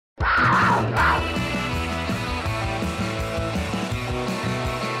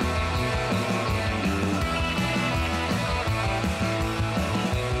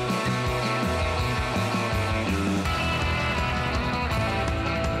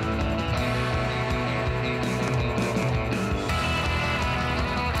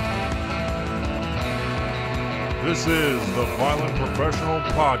This is the Violent Professional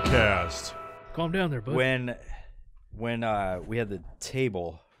Podcast. Calm down there, bud. When we had the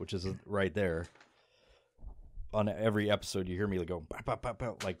table, which is right there, on every episode you hear me go bop, bop, bop,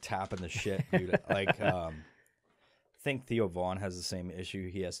 bop, like tapping the shit, dude. Like I think Theo Vaughn has the same issue.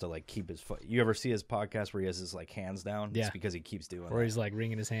 He has to like keep his foot. You ever see his podcast where he has his like hands down? Yeah. It's because he keeps doing or that. he's like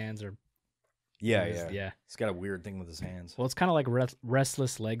wringing his hands or Yeah. He's got a weird thing with his hands. Well, it's kind of like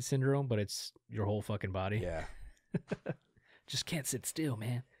restless leg syndrome, but it's your whole fucking body. Yeah. Just can't sit still,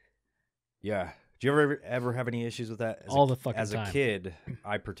 man. Yeah. Do you ever have any issues with that? All the fucking time. As a kid,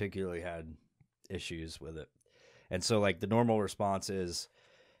 I particularly had issues with it. And so like the normal response is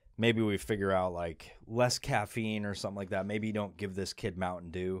maybe we figure out like less caffeine or something like that. Maybe you don't give this kid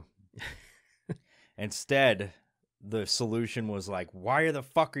Mountain Dew. Instead, the solution was like, why the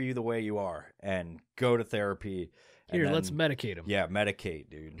fuck are you the way you are? And go to therapy. Here, let's medicate him. Yeah, medicate,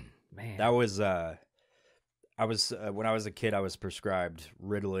 dude. Man. That was when I was a kid, I was prescribed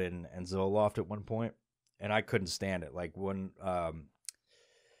Ritalin and Zoloft at one point, and I couldn't stand it. Like when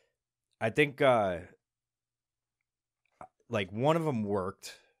I think like one of them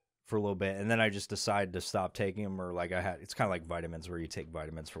worked for a little bit, and then I just decided to stop taking them. Or like it's kind of like vitamins where you take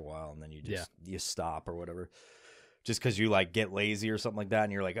vitamins for a while and then you just you stop or whatever. Just because you like get lazy or something like that,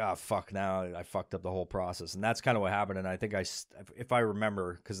 and you're like, oh fuck, now I fucked up the whole process, and that's kind of what happened. And I think if I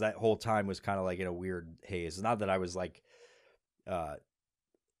remember, because that whole time was kind of like in a weird haze. Not that I was like, I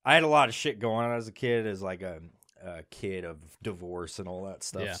had a lot of shit going on as a kid, as like a kid of divorce and all that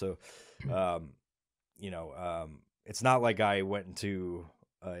stuff. Yeah. So, it's not like I went into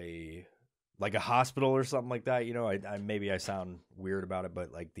a hospital or something like that, I maybe I sound weird about it,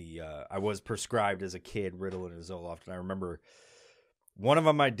 but like I was prescribed as a kid Ritalin and Zoloft, and I remember one of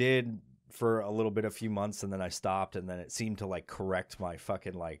them I did for a little bit, a few months, and then I stopped, and then it seemed to like correct my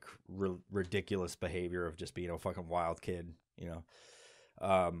fucking like ridiculous behavior of just being a fucking wild kid,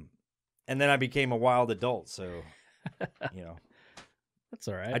 and then I became a wild adult, so That's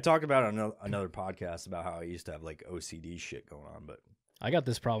all right. I talked about it on another podcast about how I used to have like OCD shit going on, but I got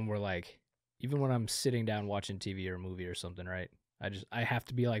this problem where like even when I'm sitting down watching TV or a movie or something, right? I have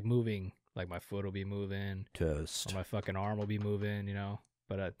to be like moving, like my foot will be moving, or my fucking arm will be moving,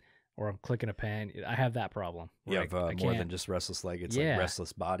 but or I'm clicking a pen. I have that problem. You have more than just restless leg. It's like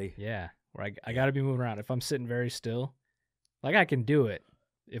restless body. Yeah, where I got to be moving around. If I'm sitting very still, like I can do it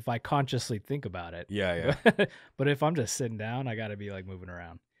if I consciously think about it. Yeah. But if I'm just sitting down, I got to be like moving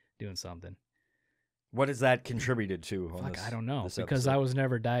around, doing something. What has that contributed to? I don't know, because I was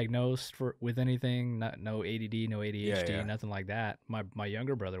never diagnosed with anything. No ADD, no ADHD, nothing like that. My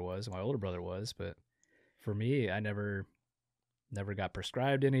younger brother was, my older brother was, but for me, I never got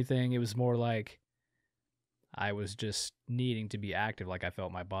prescribed anything. It was more like I was just needing to be active. Like I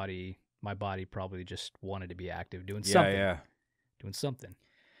felt my body probably just wanted to be active, doing something. Doing something.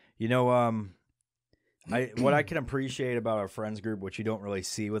 What I can appreciate about our friends group, which you don't really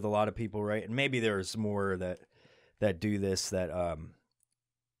see with a lot of people, right? And maybe there's more that do this that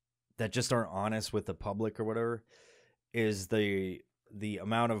just aren't honest with the public or whatever, is the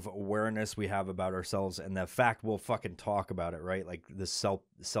amount of awareness we have about ourselves and the fact we'll fucking talk about it, right? Like the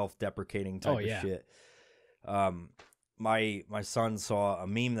self-deprecating type of shit. My son saw a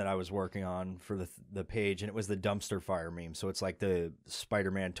meme that I was working on for the page, and it was the dumpster fire meme. So it's like the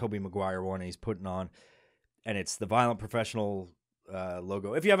Spider-Man Tobey Maguire one he's putting on, and it's the Violent Professional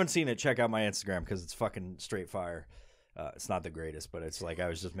logo. If you haven't seen it, check out my Instagram because it's fucking straight fire. It's not the greatest, but it's like I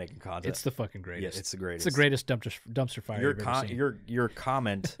was just making content. It's the fucking greatest. Yeah, it's the greatest. It's the greatest dumpster fire you've ever seen. Your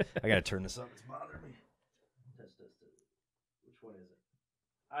comment. I gotta turn this up. It's bothering me. Test. Which one is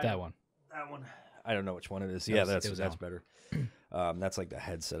it? That one. That one. I don't know which one it is. That's better. That's like the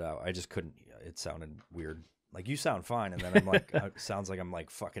headset out. I just couldn't. It sounded weird. Like you sound fine, and then I'm like, it sounds like I'm like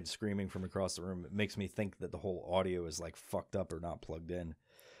fucking screaming from across the room. It makes me think that the whole audio is like fucked up or not plugged in,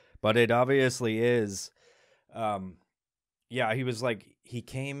 but it obviously is. He was like, he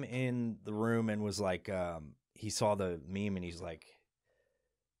came in the room and was like, he saw the meme and he's like,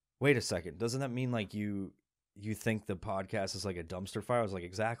 wait a second, doesn't that mean like you think the podcast is like a dumpster fire? I was like,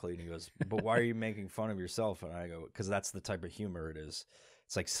 exactly. And he goes, but why are you making fun of yourself? And I go, because that's the type of humor it is.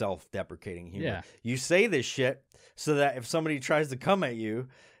 It's like self-deprecating humor. Yeah. You say this shit so that if somebody tries to come at you,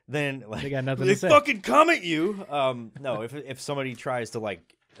 then like, they got nothing to say. They fucking come at you. No, if somebody tries to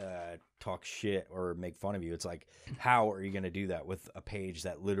like talk shit or make fun of you, it's like, how are you going to do that with a page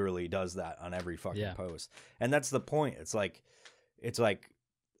that literally does that on every fucking post? And that's the point. It's like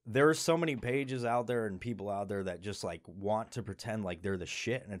there are so many pages out there and people out there that just like want to pretend like they're the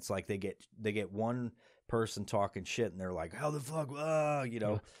shit, and it's like they get one person talking shit and they're like, how the fuck, you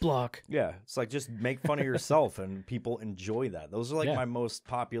know. Block. Yeah, it's like just make fun of yourself and people enjoy that. Those are like my most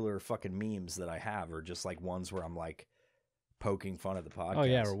popular fucking memes that I have, are just like ones where I'm like poking fun at the podcast. Oh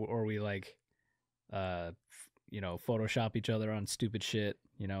yeah, or we like you know, Photoshop each other on stupid shit,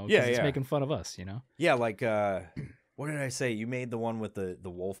 you know, because it's making fun of us, you know. Yeah, like what did I say? You made the one with the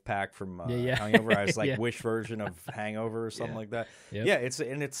wolf pack from Hangover. I was like Wish version of Hangover or something like that. Yep. Yeah,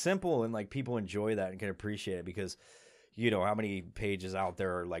 it's simple and like people enjoy that and can appreciate it, because you know how many pages out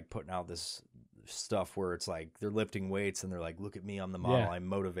there are like putting out this stuff where it's like they're lifting weights and they're like, look at me, I'm the model, I'm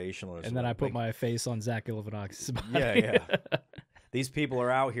motivational. And then I put my face on Zach Galifianakis' body. Yeah. These people are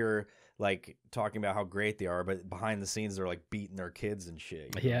out here like talking about how great they are, but behind the scenes they're like beating their kids and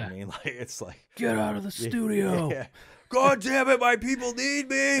shit. You know what I mean? Like, it's like, get out of the studio. Yeah. God damn it, my people need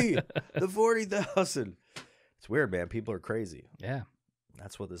me. The 40,000. It's weird, man. People are crazy. Yeah.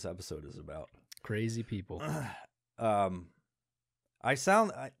 That's what this episode is about. Crazy people. I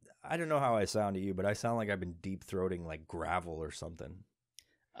don't know how I sound to you, but I sound like I've been deep throating like gravel or something.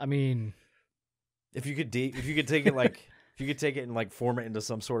 I mean, if you could take it like, if you could take it and like form it into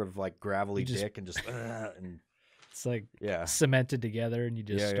some sort of like gravelly dick and just and it's like cemented together, and you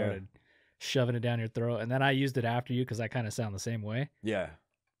just started shoving it down your throat, and then I used it after you because I kind of sound the same way. Yeah,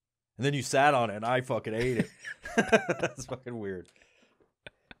 and then you sat on it, and I fucking ate it. That's fucking weird.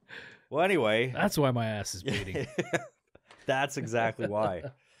 Well, anyway, that's why my ass is bleeding. That's exactly why.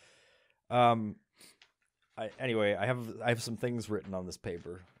 Anyway, I have some things written on this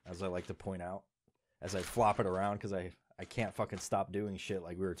paper, as I like to point out, as I flop it around, because I can't fucking stop doing shit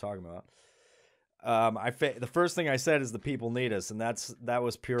like we were talking about. The first thing I said is the people need us, and that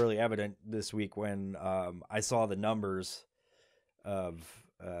was purely evident this week when I saw the numbers of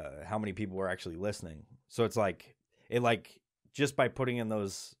how many people were actually listening. So it's like just by putting in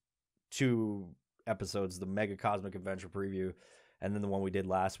those 2 episodes, the Mega Cosmic Adventure preview, and then the one we did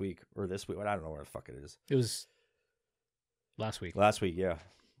last week or this week. I don't know where the fuck it is. It was last week. Last week, yeah.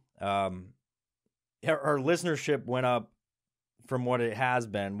 Our listenership went up from what it has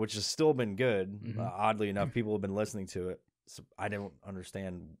been, which has still been good. Mm-hmm. Oddly enough, people have been listening to it. So I don't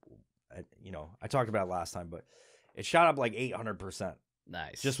understand. I talked about it last time, but it shot up like 800%.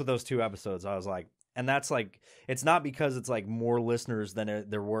 Nice. Just with those 2 episodes, I was like, and that's like, it's not because it's like more listeners than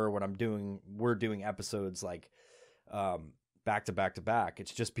there were when we're doing episodes like back to back to back.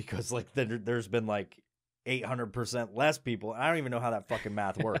 It's just because like there's been like 800% less people. I don't even know how that fucking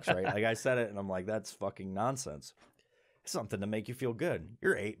math works, right? Like I said it and I'm like, that's fucking nonsense. It's something to make you feel good.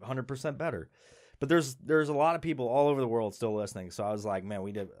 You're 800% better. But there's a lot of people all over the world still listening. So I was like, man,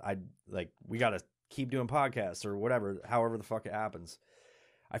 we got to keep doing podcasts or whatever, however the fuck it happens.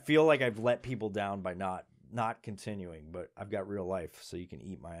 I feel like I've let people down by not continuing, but I've got real life, so you can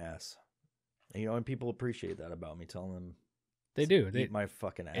eat my ass. And people appreciate that about me, telling them they do. Eat my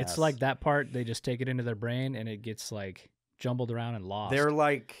fucking ass. It's like that part, they just take it into their brain and it gets like jumbled around and lost. They're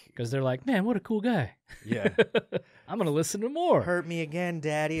like, because they're like, man, what a cool guy. Yeah. I'm going to listen to more. Hurt me again,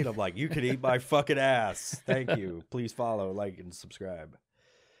 daddy. And I'm like, you could eat my fucking ass. Thank you. Please follow, like, and subscribe.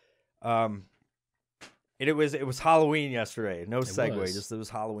 It was Halloween yesterday. No segue. It was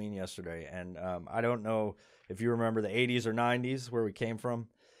Halloween yesterday. And I don't know if you remember the 80s or 90s where we came from.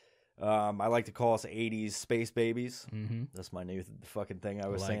 I like to call us 80s space babies. Mm-hmm. That's my new fucking thing I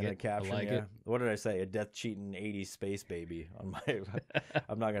was saying in the caption. It. What did I say? A death cheating 80s space baby on my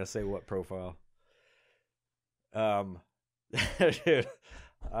I'm not going to say what profile. Dude,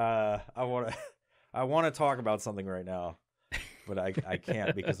 I want to talk about something right now. But I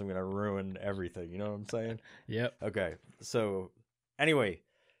can't because I'm going to ruin everything. You know what I'm saying? Yep. Okay. So anyway,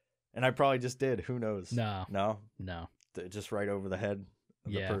 and I probably just did. Who knows? No. Just right over the head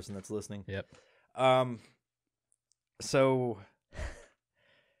of the person that's listening. Yep. So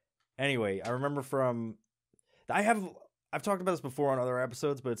anyway, I remember I've talked about this before on other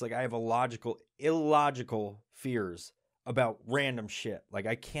episodes, but it's like I have illogical fears about random shit. Like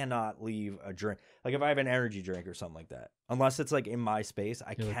I cannot leave a drink. Like if I have an energy drink or something like that, unless it's like in my space,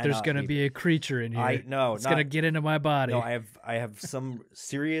 I cannot. There's gonna be a creature in here. It's gonna get into my body. No, I have some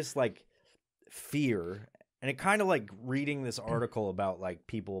serious like fear, and it kind of like reading this article about like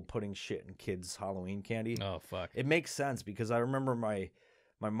people putting shit in kids' Halloween candy. Oh fuck! It makes sense because I remember my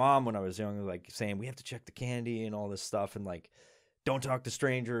mom when I was young like saying we have to check the candy and all this stuff and like. Don't talk to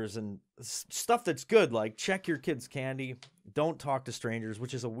strangers and stuff that's good. Like check your kids' candy. Don't talk to strangers,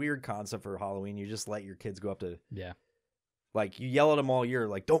 which is a weird concept for Halloween. You just let your kids go up to Like, you yell at them all year,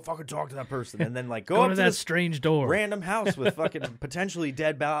 like, don't fucking talk to that person. And then, like, go up to to that this strange door. random house with fucking potentially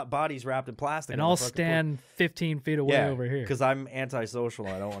dead bodies wrapped in plastic. And I'll stand 15 feet away over here. Because I'm antisocial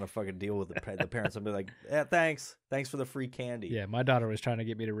and I don't want to fucking deal with the parents. I'll be like, yeah, thanks. Thanks for the free candy. Yeah, my daughter was trying to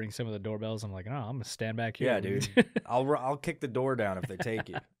get me to ring some of the doorbells. I'm like, no, I'm going to stand back here. Yeah, dude. I'll kick the door down if they take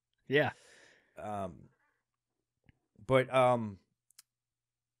you. Yeah.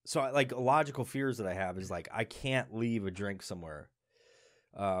 So like logical fears that I have is like I can't leave a drink somewhere.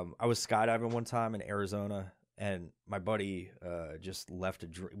 I was skydiving one time in Arizona, and my buddy just left a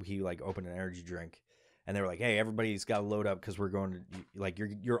drink. He like opened an energy drink, and they were like, "Hey, everybody's got to load up because we're going to like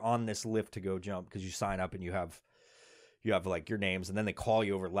you're on this lift to go jump because you sign up and you have like your names, and then they call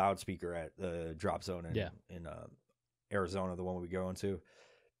you over loudspeaker at the drop zone in Arizona, the one we go into."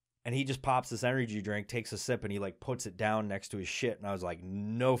 And he just pops this energy drink, takes a sip, and he like puts it down next to his shit. And I was like,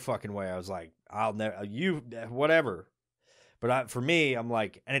 no fucking way. I was like, I'll never, whatever. But for me, I'm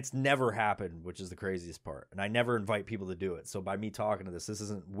like, and it's never happened, which is the craziest part. And I never invite people to do it. So by me talking to this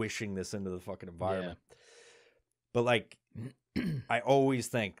isn't wishing this into the fucking environment. Yeah. But like, I always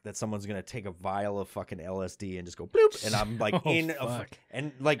think that someone's going to take a vial of fucking LSD and just go bloop. And I'm like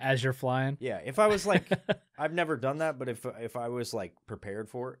and like as you're flying. Yeah. If I was like, I've never done that, but if I was like prepared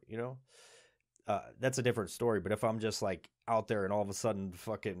for it, that's a different story. But if I'm just like out there and all of a sudden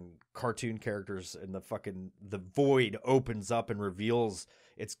fucking cartoon characters and the void opens up and reveals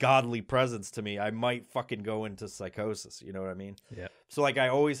its godly presence to me, I might fucking go into psychosis. You know what I mean? Yeah. So like I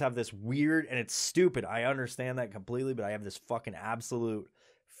always have this weird, and it's stupid. I understand that completely, but I have this fucking absolute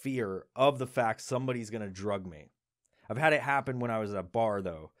fear of the fact somebody's going to drug me. I've had it happen when I was at a bar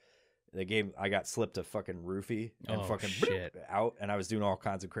though. I got slipped a fucking roofie and shit out, and I was doing all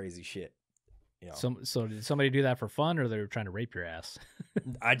kinds of crazy shit. So did somebody do that for fun, or they were trying to rape your ass?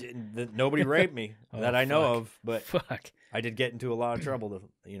 I didn't. Nobody raped me that I know of, but fuck, I did get into a lot of trouble.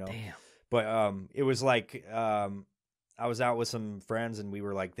 Damn. But it was like I was out with some friends, and we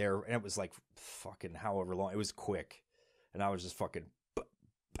were like there, and it was like fucking however long. It was quick, and I was just fucking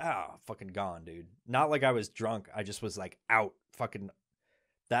gone, dude. Not like I was drunk. I just was like out. Fucking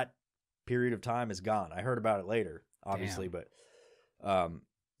that period of time is gone. I heard about it later, obviously, but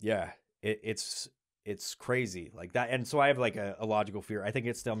yeah. It's crazy like that, and so I have like a logical fear. I think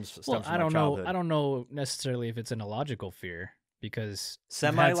it stems from my childhood. I don't know necessarily if it's an illogical fear, because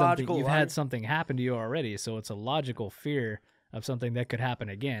semi-logical. You've had something happen to you already, so it's a logical fear of something that could happen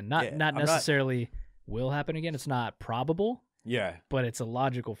again. Not necessarily will happen again. It's not probable. Yeah, but it's a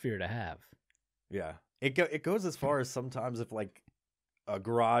logical fear to have. Yeah, it goes as far as sometimes if like a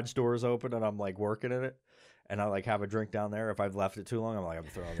garage door is open and I'm like working in it, and I like have a drink down there. If I've left it too long, I'm like, I'm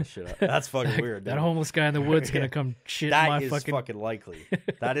throwing this shit up. That's fucking weird. That homeless guy in the woods gonna come shit in my fucking... That is fucking likely.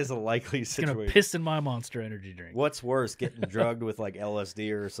 That is a likely situation. Gonna piss in my Monster Energy drink. What's worse, getting drugged with like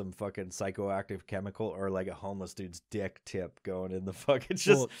LSD or some fucking psychoactive chemical, or like a homeless dude's dick tip going in the fucking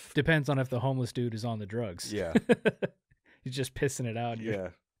just... Well, depends on if the homeless dude is on the drugs. Yeah. He's just pissing it out. Yeah.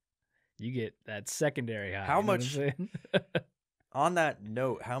 You get that secondary high. How much... On that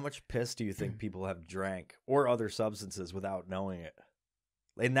note, how much piss do you think people have drank or other substances without knowing it?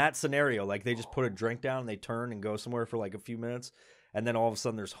 In that scenario, like they just put a drink down and they turn and go somewhere for like a few minutes, and then all of a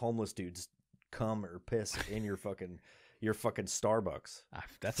sudden there's homeless dudes come or piss in your fucking Starbucks.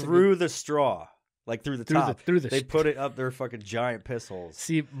 That's through the straw, like through the top. They put it up their fucking giant piss holes.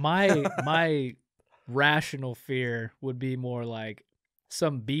 See, my rational fear would be more like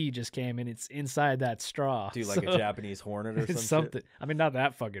some bee just came and it's inside that straw. Dude, like a Japanese hornet or something. Shit? I mean, not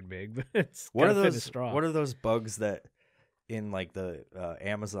that fucking big, but it's what are those bugs that in like the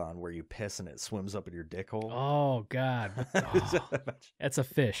Amazon where you piss and it swims up in your dick hole? Oh God, that's a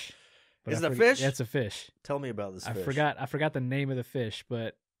fish. Is it a fish? That's a fish. Tell me about this fish. I forgot the name of the fish,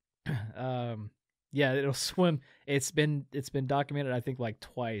 but yeah, it'll swim. It's been documented, I think, like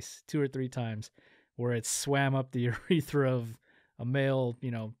twice, 2 or 3 times, where it swam up the urethra of a male,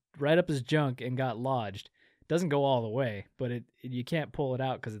 right up his junk and got lodged. Doesn't go all the way, but you can't pull it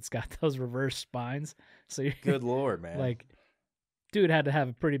out because it's got those reverse spines. So good Lord, man! Like, dude had to have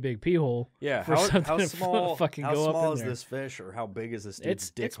a pretty big pee hole. Yeah, for how small? Fucking how go small up is in there. this fish, or how big is this dude's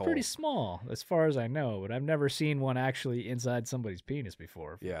dick hole? It's pretty small, as far as I know. But I've never seen one actually inside somebody's penis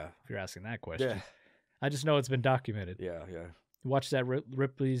before. If you're asking that question. Yeah. I just know it's been documented. Yeah. Watch that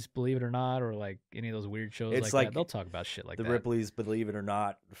Ripley's Believe It or Not, or like any of those weird shows it's like that. They'll talk about shit like that. The Ripley's Believe It or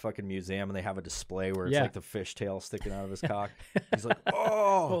Not fucking museum, and they have a display where it's like the fish tail sticking out of his cock. He's like,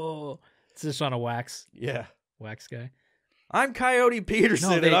 oh. It's just on a wax. Yeah. Wax guy. I'm Coyote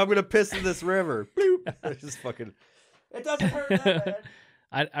Peterson, and I'm going to piss in this river. Bloop. It's just fucking... It doesn't hurt that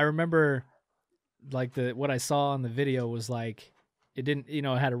bad. I remember like what I saw on the video was like it didn't, it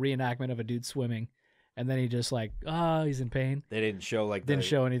had a reenactment of a dude swimming, and then he just like he's in pain. They didn't show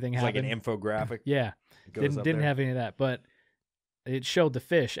show anything happen. Like an infographic. Yeah, didn't have any of that, but it showed the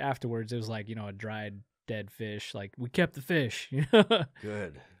fish afterwards. It was like a dried dead fish. Like we kept the fish.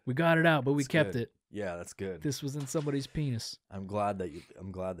 Good. We got it out, but we kept it. Yeah, that's good. This was in somebody's penis. I'm glad they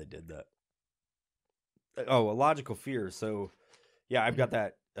did that. Oh, a logical fear. So, yeah, I've got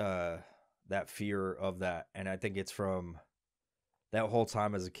that that fear of that, and I think it's from that whole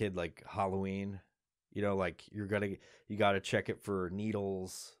time as a kid, like Halloween. Like you gotta check it for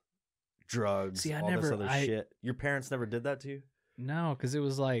needles, drugs, all this other shit. Your parents never did that to you? No, because it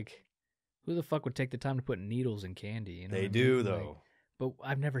was like, who the fuck would take the time to put needles in candy? They do though. But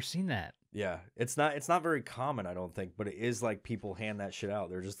I've never seen that. Yeah, it's not very common, I don't think, but it is like people hand that shit out.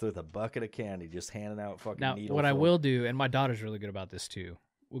 They're just with a bucket of candy, just handing out fucking needles. Now, what I will do, and my daughter's really good about this too,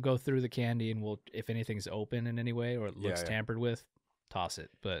 we'll go through the candy and if anything's open in any way or it looks tampered with, toss it.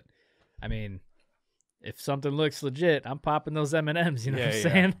 But I mean, if something looks legit, I'm popping those M&Ms. You know what I'm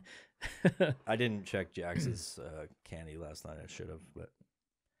saying? I didn't check Jax's candy last night. I should have, but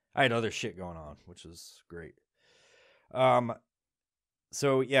I had other shit going on, which was great.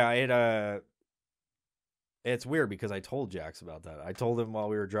 So yeah, it's weird because I told Jax about that. I told him while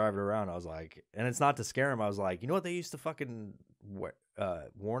we were driving around. I was like, and it's not to scare him. I was like, you know what they used to fucking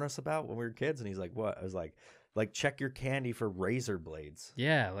warn us about when we were kids? And he's like, what? I was like check your candy for razor blades.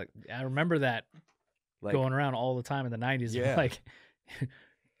 Yeah, like I remember that going around all the time in the 90s. Yeah, like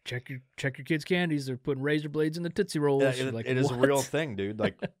check your kids' candies. They're putting razor blades in the Tootsie Rolls. Yeah, it is a real thing, dude.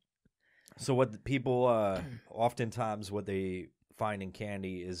 Like, so what people oftentimes what they find in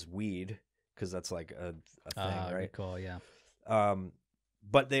candy is weed, because that's like a thing, right? Good call, yeah.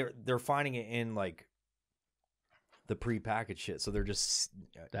 But they're finding it in like the prepackaged shit, so they're just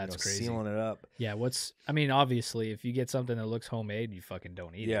crazy. Sealing it up. Yeah, obviously, if you get something that looks homemade, you fucking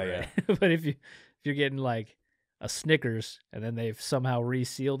don't eat it. Right? Yeah. But if you're getting like a Snickers and then they've somehow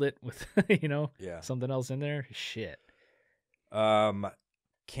resealed it with something else in there, shit.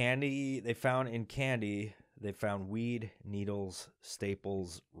 Candy they found weed, needles,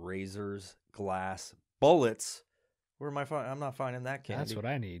 staples, razors, glass, bullets. Where am I finding? I'm not finding that candy. That's what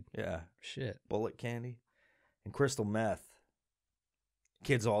I need. Yeah. Shit. Bullet candy and crystal meth.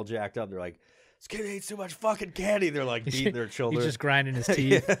 Kids all jacked up. They're like, this kid eats too much fucking candy. They're like beating their children. He's just grinding his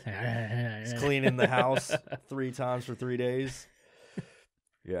teeth. He's cleaning the house 3 times for 3 days.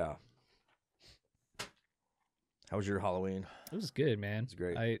 Yeah. How was your Halloween? It was good, man. It's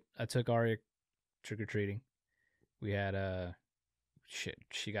great. I took Aria trick-or-treating. We had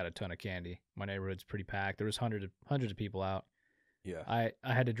she got a ton of candy. My neighborhood's pretty packed. There was hundreds of people out. Yeah. I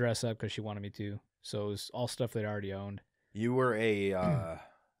had to dress up because she wanted me to. So it was all stuff they'd already owned. You were a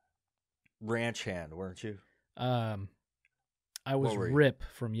ranch hand, weren't you? I was Rip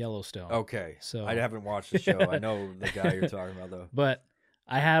from Yellowstone. Okay. So I haven't watched the show. I know the guy you're talking about though. But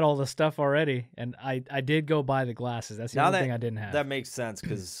I had all the stuff already, and I did go buy the glasses. That's the only thing I didn't have. That makes sense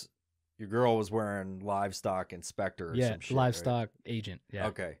because your girl was wearing livestock inspector or some shit. Livestock agent. Yeah.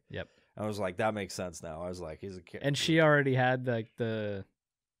 Okay. Yep. I was like, that makes sense now. I was like, he's a kid. And she already had like the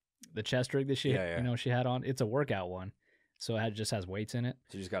chest rig that she she had on. It's a workout one, so it just has weights in it.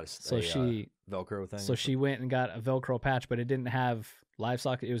 So you just got a Velcro thing. So she went and got a Velcro patch, but it didn't have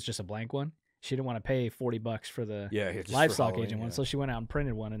livestock. It was just a blank one. She didn't want to pay $40 for the livestock agent one, so she went out and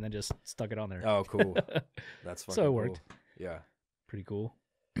printed one and then just stuck it on there. Oh, cool. That's fucking so it worked. Cool. Yeah. Pretty cool.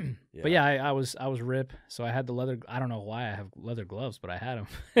 Yeah. But yeah, I was Rip, so I had the leather. I don't know why I have leather gloves, but I had them.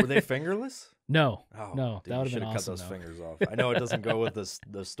 Were they fingerless? No, oh, no, dude, that would have been awesome. Cut those fingers off. I know it doesn't go with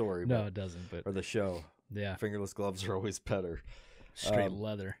the story. No, it doesn't. But or the show. Yeah, fingerless gloves are always better. Straight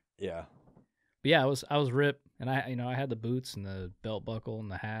leather. Yeah. But yeah, I was Rip, and I had the boots and the belt buckle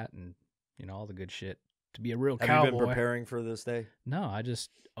and the hat and all the good shit to be a real cowboy. Have you been preparing for this day? No, I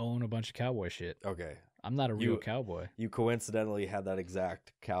just own a bunch of cowboy shit. Okay. I'm not a real cowboy. You coincidentally had that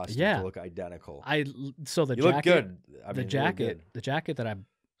exact costume to look identical. You jacket, look good. The jacket that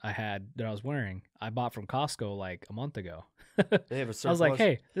I had that I was wearing, I bought from Costco like a month ago. They have a surplus. I was like,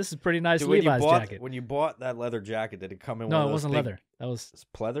 hey, this is pretty nice Levi's jacket. When you bought that leather jacket, did it come in? No, it wasn't leather. That was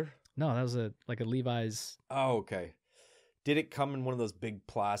pleather. No, that was a Levi's. Oh, okay. Did it come in one of those big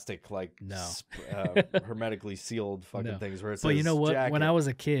plastic hermetically sealed fucking things where it says? But you know what? Jacket? When I was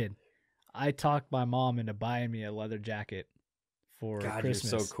a kid, I talked my mom into buying me a leather jacket for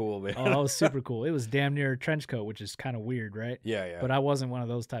Christmas. You're so cool, man. Oh, that was super cool. It was damn near a trench coat, which is kind of weird, right? Yeah, yeah. But I wasn't one of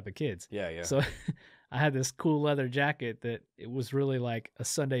those type of kids. Yeah, yeah. So I had this cool leather jacket that it was really like a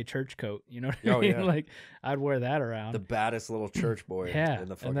Sunday church coat. You know what I mean? Yeah. Like I'd wear that around. The baddest little church boy. Yeah. In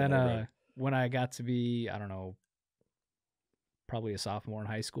the fucking and then when I got to be, I don't know, probably a sophomore in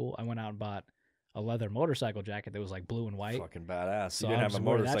high school, I went out and bought a leather motorcycle jacket that was like blue and white. Fucking badass. So you didn't I have a just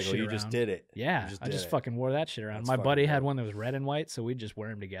wore that motorcycle. shit You just around. did it. Yeah, I just fucking wore that shit around. That's My buddy fucking had dope. one that was red and white, so we'd just wear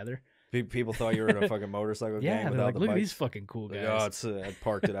them together. People thought you were in a fucking motorcycle Yeah, gang they're without like, the look at bikes. these fucking cool guys. Like, oh, it's I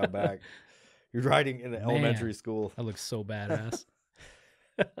parked it out back. You're riding in elementary school. That looks so badass.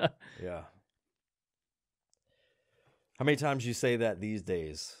 Yeah. How many times you say that these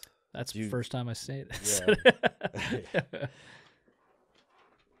days? That's the first time I say it. Yeah.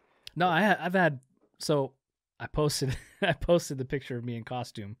 No, I've had. So I posted the picture of me in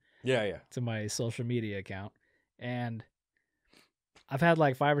costume Yeah. to my social media account, and I've had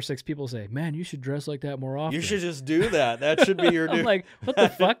like 5 or 6 people say, "Man, you should dress like that more often." You should just do that. That should be your new. I'm like, what the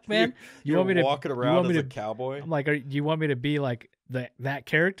fuck, man? You want me to walking around as a cowboy? I'm like, do you want me to be like that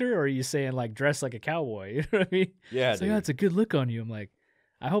character, or are you saying like dress like a cowboy? You know what I mean? Yeah, it's dude. like, oh, it's a good look on you. I'm like,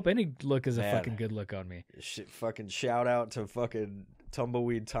 I hope any look is a Man. fucking good look on me. Fucking shout out to fucking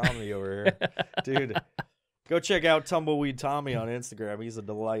Tumbleweed Tommy over here, dude. Go check out Tumbleweed Tommy on Instagram. He's a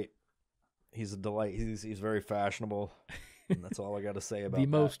delight. He's a delight. He's very fashionable. And that's all I got to say about the that.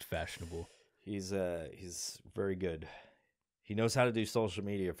 most fashionable. He's very good. He knows how to do social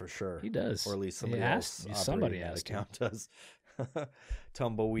media for sure. He does, or at least somebody else. Somebody operating that has to. account does.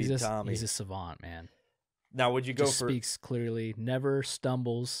 Tumbleweed Tommy. He's a savant, man. Now, would you go Just for? Speaks clearly, never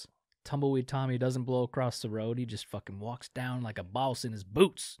stumbles. Tumbleweed Tommy doesn't blow across the road. He just fucking walks down like a boss in his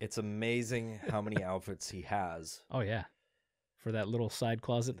boots. It's amazing how many outfits he has. Oh yeah, for that little side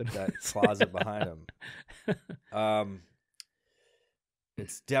closet that closet behind him.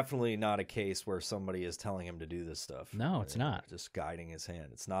 It's definitely not a case where somebody is telling him to do this stuff. No, it's not. Just guiding his hand.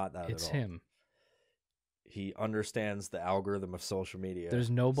 It's not that It's at all. him. He understands the algorithm of social media. There's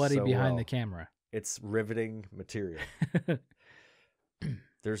nobody so behind well. the camera. It's riveting material.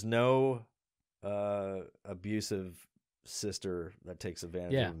 There's no abusive sister that takes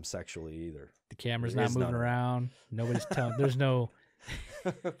advantage of him sexually either. The camera's There not is moving none. around. Nobody's telling. There's no.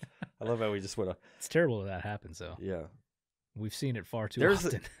 I love how we just went to. It's terrible that that happens, though. Yeah. We've seen it far too There's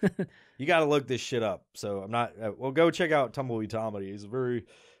often. You got to look this shit up. So I'm not. Well, go check out Tumbleweed Tommy. He's a very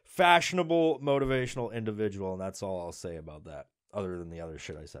fashionable, motivational individual, and that's all I'll say about that. Other than the other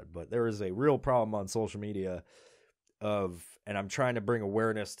shit I said, but there is a real problem on social media and I'm trying to bring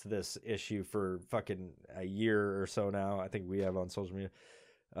awareness to this issue for fucking a year or so now. I think we have on social media.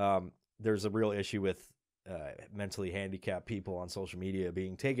 There's a real issue with mentally handicapped people on social media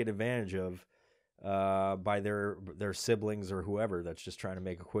being taken advantage of by their siblings or whoever that's just trying to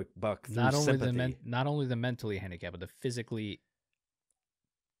make a quick buck through sympathy. Not only the mentally handicapped, but the physically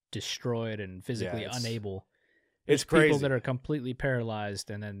destroyed and physically unable. It's crazy. People that are completely paralyzed,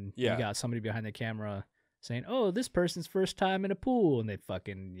 and then you got somebody behind the camera saying, "Oh, this person's first time in a pool," and they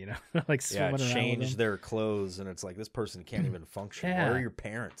fucking, like swimming around change with them. their clothes, and it's like this person can't even function. Yeah. Where are your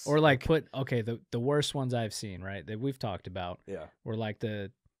parents? Or like the worst ones I've seen, right, that we've talked about. Yeah. Where like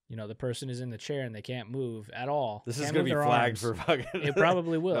the person is in the chair and they can't move at all. This is going to be flagged for fucking. It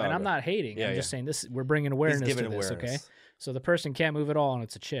probably will, No, and I'm no. not hating. Yeah, I'm yeah. just saying this. We're bringing awareness He's to giving this. awareness. Okay. So the person can't move at all, and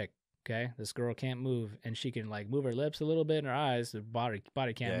it's a chick. Okay, this girl can't move, and she can like move her lips a little bit and her eyes. The body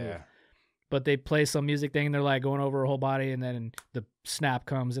can't move. Yeah. But they play some music thing, and they're like going over her whole body, and then the snap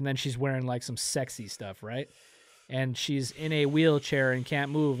comes, and then she's wearing like some sexy stuff, right? And she's in a wheelchair and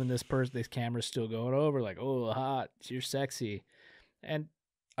can't move, and this camera's still going over, like, oh, hot, you're sexy, and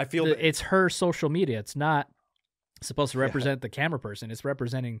I feel it's her social media. It's not supposed to represent the camera person. It's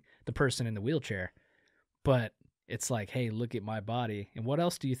representing the person in the wheelchair, but. It's like, hey, look at my body. And what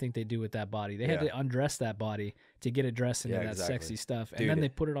else do you think they do with that body? They had to undress that body to get it dressed into that sexy stuff. And then they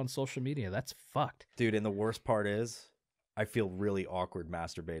put it on social media. That's fucked. Dude, and the worst part is I feel really awkward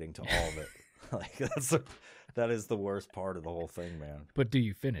masturbating to all of it. Like that is the worst part of the whole thing, man. But do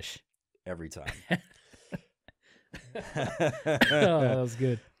you finish? Every time. Oh, that was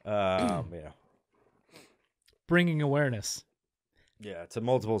good. Yeah. Bringing awareness. Yeah, to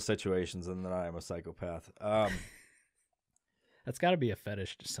multiple situations, and then I am a psychopath. That's got to be a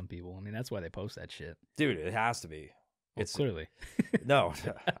fetish to some people. I mean, that's why they post that shit. Dude, it has to be. Well, It's clearly. No,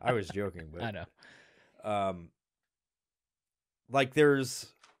 I was joking, but I know. Like it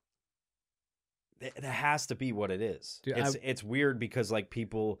has to be what it is. Dude, it's weird because like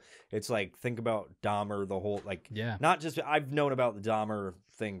people, it's like think about Dahmer, the whole like not just I've known about the Dahmer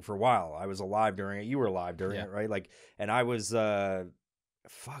thing for a while. I was alive during it. You were alive during it, right? Like, and I was I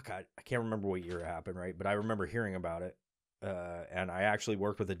can't remember what year it happened, right? But I remember hearing about it. And I actually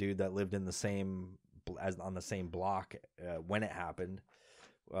worked with a dude that lived in the same on the same block when it happened.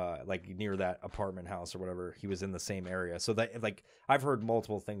 like near that apartment house or whatever. He was in the same area. So that, like, I've heard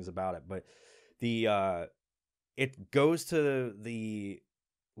multiple things about it, but it goes to the,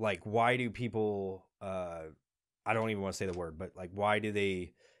 like, why do people, I don't even want to say the word, but like, why do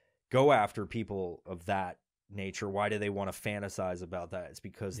they go after people of that nature? Why do they want to fantasize about that? It's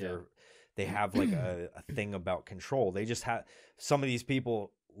because they have like a thing about control. They just have, some of these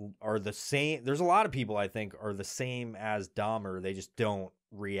people are the same. There's a lot of people I think are the same as Dahmer. They just don't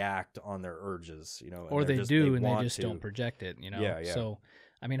react on their urges, you know, or they do, and they just don't project it, you know? Yeah. So,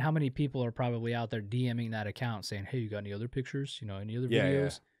 I mean, how many people are probably out there DMing that account saying, hey, you got any other pictures? You know, any other videos? Yeah.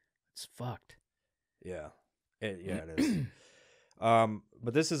 It's fucked. Yeah. It is.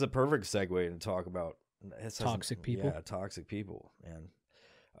 But this is a perfect segue to talk about toxic people. Yeah, toxic people,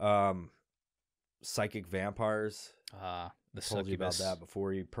 man. Psychic vampires. The told you about that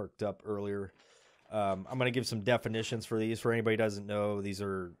before you perked up earlier. I'm going to give some definitions for these. For anybody who doesn't know, these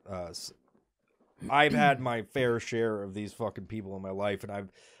are... I've had my fair share of these fucking people in my life, and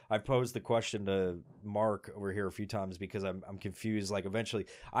I've posed the question to Mark over here a few times because I'm confused. Like, eventually,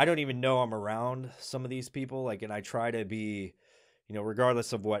 I don't even know I'm around some of these people. Like, and I try to be, you know,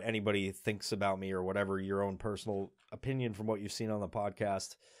 regardless of what anybody thinks about me or whatever, your own personal opinion from what you've seen on the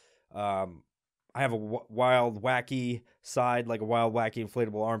podcast. I have a wild, wacky side, like a wild, wacky,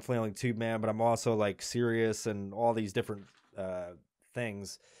 inflatable arm flailing tube man, but I'm also like serious and all these different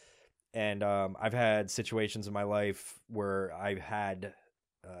things. And I've had situations in my life where I've had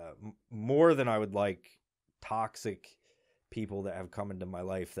more than I would like toxic people that have come into my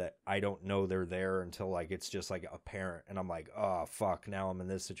life that I don't know they're there until like it's just like apparent. And I'm like, oh, fuck, now I'm in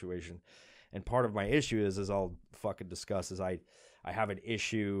this situation. And part of my issue is, as I'll fucking discuss, is I have an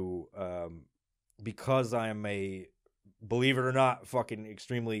issue because I am a, believe it or not, fucking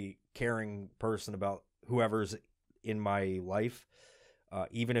extremely caring person about whoever's in my life.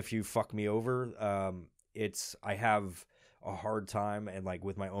 Even if you fuck me over, I have a hard time, and like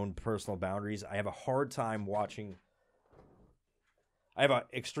with my own personal boundaries, I have a hard time watching. I have an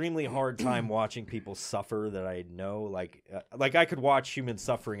extremely hard time watching people suffer that I know. Like I could watch human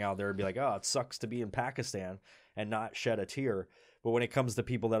suffering out there and be like, oh, it sucks to be in Pakistan and not shed a tear. But when it comes to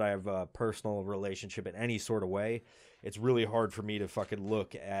people that I have a personal relationship in any sort of way, it's really hard for me to fucking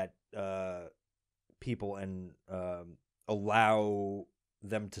look at people and allow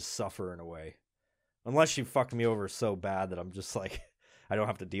them to suffer in a fuck unless you fucked me over so bad that I'm just like, I don't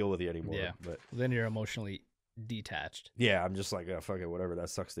have to deal with you anymore. Yeah. But then you're emotionally detached. Yeah. I'm just like, oh, fuck it. Whatever. That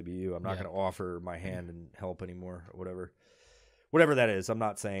sucks to be you. I'm not going to offer my hand and help anymore or whatever that is. I'm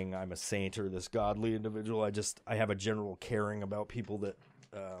not saying I'm a saint or this godly individual. I have a general caring about people that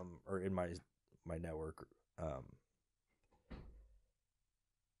are in my network.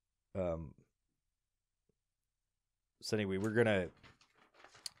 So anyway, we're going to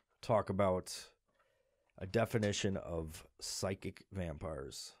talk about a definition of psychic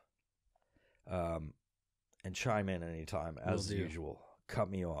vampires. And chime in anytime, as usual. Cut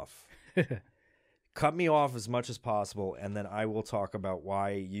me off. Cut me off as much as possible, and then I will talk about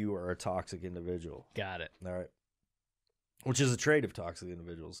why you are a toxic individual. Got it. All right. Which is a trait of toxic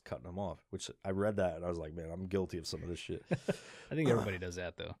individuals, cutting them off. Which I read that, and I was like, man, I'm guilty of some of this shit. I think everybody does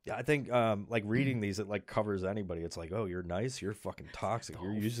that, though. Yeah, I think like reading these, it like covers anybody. It's like, oh, you're nice, you're fucking toxic.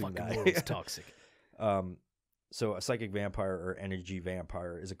 You're using that. World's toxic. So a psychic vampire or energy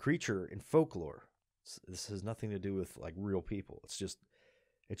vampire is a creature in folklore. This has nothing to do with like real people. It's just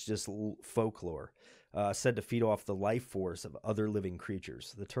folklore, said to feed off the life force of other living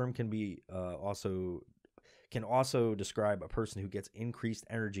creatures. The term can be also describe a person who gets increased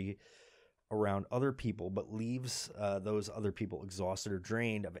energy around other people, but leaves those other people exhausted or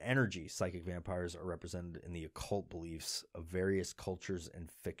drained of energy. Psychic vampires are represented in the occult beliefs of various cultures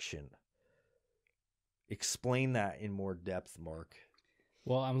and fiction. Explain that in more depth, Mark.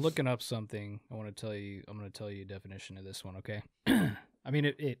 Well, I'm looking up something. I'm going to tell you a definition of this one, okay? I mean,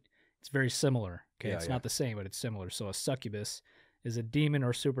 it's very similar, okay? Yeah, it's not the same, but it's similar. So a succubus is a demon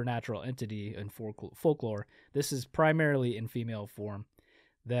or supernatural entity in folklore. This is primarily in female form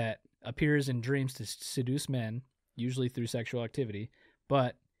that appears in dreams to seduce men, usually through sexual activity,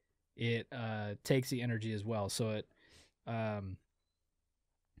 but it takes the energy as well. So a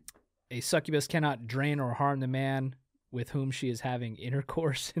succubus cannot drain or harm the man with whom she is having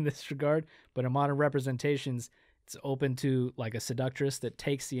intercourse in this regard, but in modern representations, it's open to like a seductress that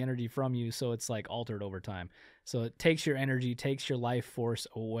takes the energy from you, so it's like altered over time. So it takes your energy, takes your life force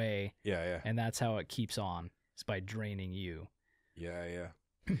away. Yeah. And that's how it keeps on. It's by draining you. Yeah.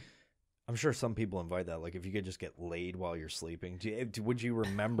 I'm sure some people invite that. Like if you could just get laid while you're sleeping. Would you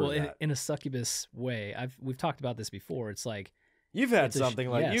remember that? In a succubus way, we've talked about this before. It's like You've had something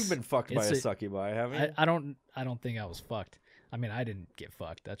like yes, you've been fucked by a succubi, haven't you? I don't think I was fucked. I mean, I didn't get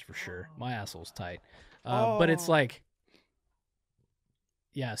fucked. That's for sure. My asshole's tight. But it's like,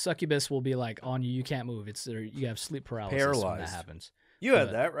 yeah, succubus will be like on you. You can't move. You have sleep paralysis when that happens. You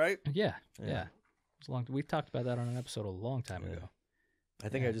had that, right? Yeah. It's long. We talked about that on an episode a long time ago. I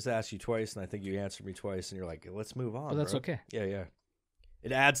think I just asked you twice, and I think you answered me twice, and you're like, "Let's move on." But that's okay. Yeah.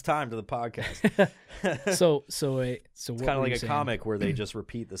 It adds time to the podcast. so it's kind of like a comic where they just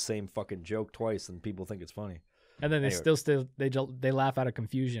repeat the same fucking joke twice, and people think it's funny. And then they laugh out of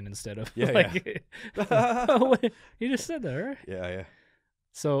confusion instead of oh, wait, you just said that, right? Yeah.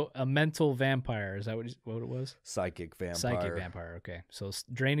 So a mental vampire, is that what it was? Psychic vampire. Psychic vampire. Okay, so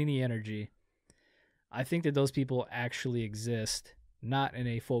draining the energy. I think that those people actually exist, not in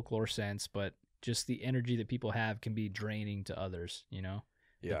a folklore sense, but just the energy that people have can be draining to others.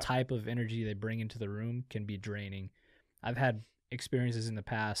 The type of energy they bring into the room can be draining. I've had experiences in the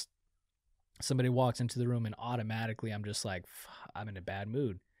past. Somebody walks into the room and automatically I'm just like, I'm in a bad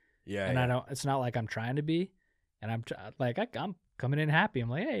mood. Yeah. And I don't. It's not like I'm trying to be, and I'm I'm coming in happy. I'm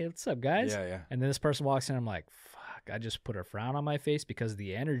like, hey, what's up, guys? Yeah. And then this person walks in. I'm like, fuck. I just put a frown on my face because of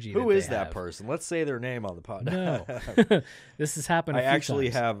the energy. Who is that person? Let's say their name on the pod. No, this has happened. I actually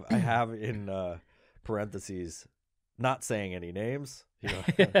have in parentheses, not saying any names.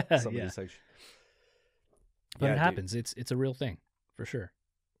 Somebody's like, but it happens. It's a real thing for sure.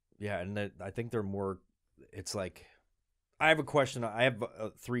 Yeah, and I think they're more. It's like, I have a question. I have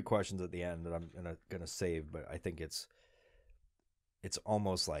 3 questions at the end that I'm gonna save, but I think it's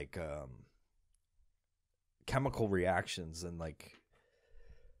almost like chemical reactions, and like,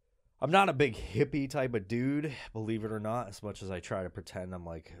 I'm not a big hippie type of dude, believe it or not, as much as I try to pretend I'm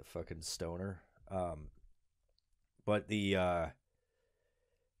like a fucking stoner. But the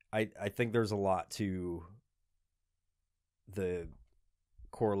I think there's a lot to the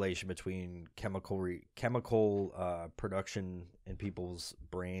correlation between chemical production in people's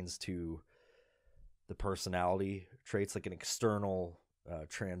brains to the personality traits, like an external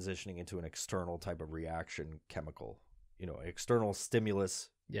transitioning into an external type of reaction chemical, external stimulus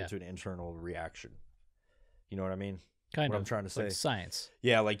into an internal reaction. You know what I mean? Kind what of. I'm trying to say. Like science.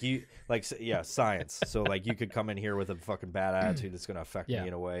 Yeah, science. So like you could come in here with a fucking bad attitude that's going to affect me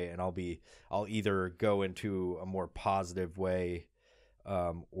in a way, and I'll either go into a more positive way,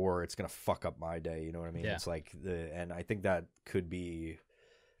 or it's going to fuck up my day. You know what I mean? Yeah. It's like and I think that could be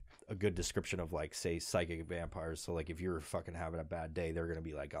a good description of, like, say, psychic vampires. So like if you're fucking having a bad day, they're going to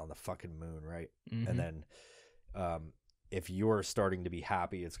be like on the fucking moon, right? Mm-hmm. And then if you're starting to be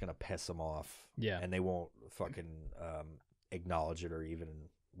happy, it's going to piss them off. Yeah. And they won't fucking acknowledge it or even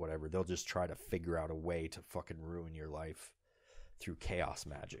whatever. They'll just try to figure out a way to fucking ruin your life through chaos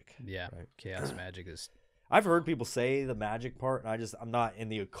magic. Yeah. Right? Chaos magic is... I've heard people say the magic part, and I'm not in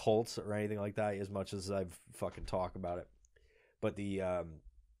the occult or anything like that as much as I've fucking talk about it. But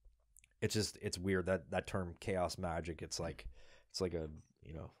it's weird that term chaos magic. It's like a,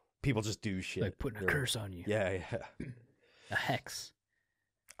 people just do shit. Like putting a curse on you. Yeah. A hex.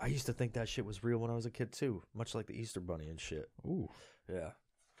 I used to think that shit was real when I was a kid too, much like the Easter Bunny and shit. Ooh. Yeah.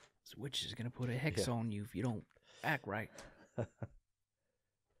 This witch is gonna put a hex on you if you don't act right.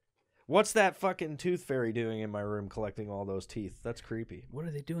 What's that fucking tooth fairy doing in my room collecting all those teeth? That's creepy. What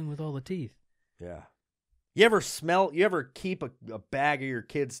are they doing with all the teeth? Yeah. You ever keep a bag of your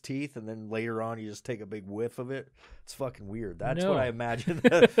kid's teeth and then later on you just take a big whiff of it? It's fucking weird. That's what I imagine.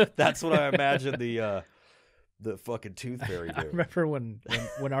 That's what I imagine the fucking tooth fairy doing. I remember when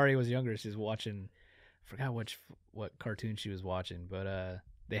Ari was younger, she was watching, I forgot what cartoon she was watching, but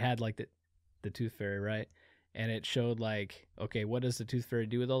they had like the tooth fairy, right? And it showed like, okay, what does the tooth fairy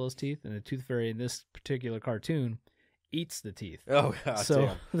do with all those teeth? And the tooth fairy in this particular cartoon eats the teeth. Oh, God,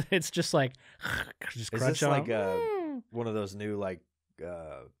 so damn. It's just like, just crunch. Is this like one of those new like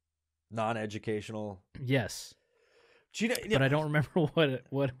non-educational? Yes. But I don't remember which one it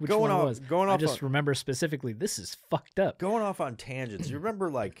was. I just remember specifically, this is fucked up. Going off on tangents. You remember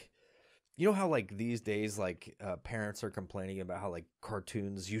like, you know how like these days like parents are complaining about how like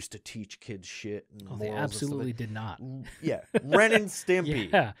cartoons used to teach kids shit and morals. They absolutely did not. Yeah, Ren and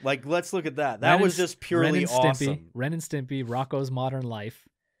Stimpy. Yeah. Like, let's look at that. That was just purely awesome. Ren and Stimpy, Rocco's Modern Life.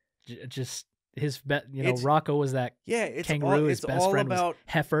 Just his Rocco was that kangaroo. His best friend was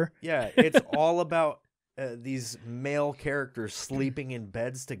Heifer. Yeah, it's all about these male characters sleeping in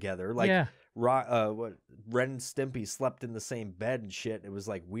beds together. Like, Ren and Stimpy slept in the same bed and shit. It was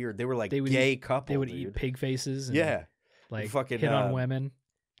like weird. They were like gay couple. They would eat pig faces. And like fucking hit on women.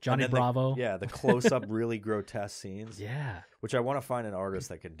 Johnny Bravo. The close-up, really grotesque scenes. Yeah. Which I want to find an artist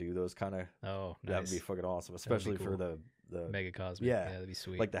that can do those kind of. Oh, nice. That would be fucking awesome, especially for the Mega Cosmic. Yeah, that'd be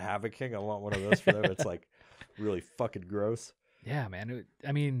sweet. like the Havoc King. I want one of those for them. It's like really fucking gross. Yeah, man.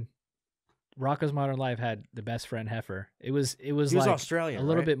 I mean, Rocco's Modern Life had the best friend Heifer. He was He like was Australian, a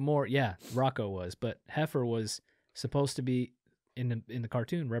little right? bit more. Yeah, Rocco was, but Heifer was supposed to be in the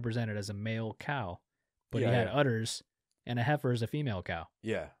cartoon represented as a male cow, but he had udders, and a heifer is a female cow.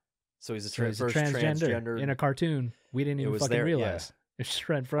 Yeah. So he's a first transgender in a cartoon. We didn't even fucking realize. It's just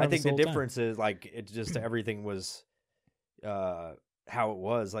right in front of us. I think the difference is like it just everything was how it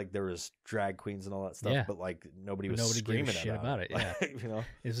was. Like there was drag queens and all that stuff, but like nobody screaming gave a shit about it. Yeah, you know,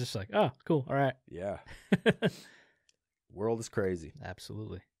 it's just like, oh, cool, all right. Yeah. World is crazy.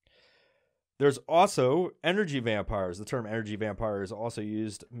 Absolutely. There's also energy vampires. The term energy vampire is also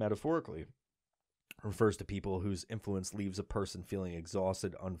used metaphorically. It refers to people whose influence leaves a person feeling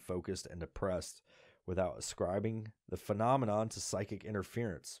exhausted, unfocused, and depressed without ascribing the phenomenon to psychic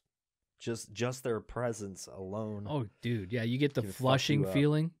interference. Just their presence alone. Oh, dude. Yeah, you get the flushing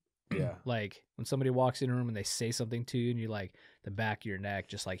feeling. Yeah. Like when somebody walks in a room and they say something to you and you like the back of your neck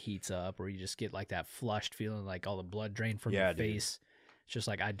just like heats up, or you just get like that flushed feeling, like all the blood drained from your face. It's just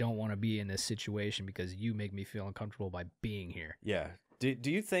like, I don't want to be in this situation because you make me feel uncomfortable by being here. Yeah.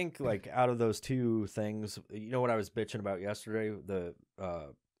 Do you think, like, out of those two things, you know what I was bitching about yesterday? The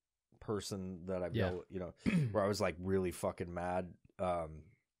person that I've dealt with, you know, where I was, like, really fucking mad.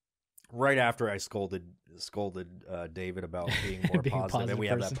 Right after I scolded David about being more positive, and we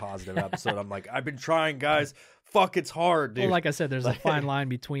have that positive episode. I'm like, I've been trying, guys. Fuck, it's hard, dude. Well, like I said, there's a fine line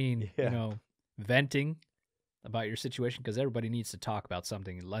between, you know, venting about your situation, because everybody needs to talk about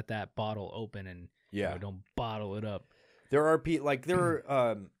something, and let that bottle open and you know, don't bottle it up. There are people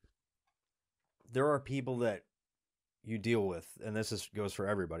that you deal with, and this goes for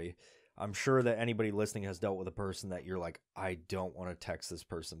everybody. I'm sure that anybody listening has dealt with a person that you're like, I don't want to text this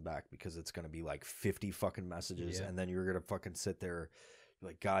person back because it's going to be like 50 fucking messages, and then you're going to fucking sit there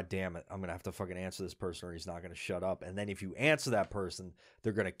like, God damn it, I'm going to have to fucking answer this person or he's not going to shut up. And then if you answer that person,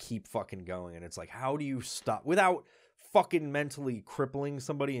 they're going to keep fucking going. And it's like, how do you stop without fucking mentally crippling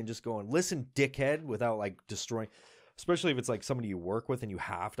somebody and just going, listen, dickhead, without like destroying, especially if it's like somebody you work with and you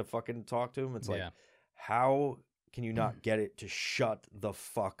have to fucking talk to them. It's like, how can you not get it to shut the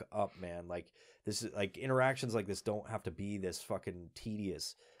fuck up, man? Like, this is like, interactions like this don't have to be this fucking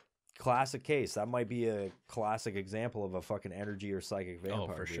tedious. Classic case. That might be a classic example of a fucking energy or psychic vampire.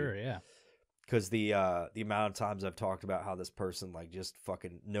 Oh, for sure, yeah. Because the amount of times I've talked about how this person like just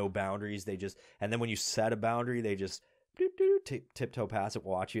fucking no boundaries. They just, and then when you set a boundary, they just tiptoe past it,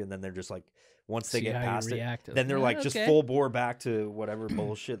 watch you, and then they're just like, once they get past it, then they're like just full bore back to whatever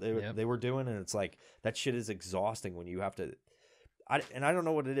bullshit they were doing, and it's like that shit is exhausting when you have to. I don't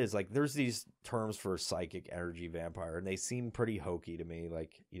know what it is. Like, there's these terms for psychic energy vampire, and they seem pretty hokey to me.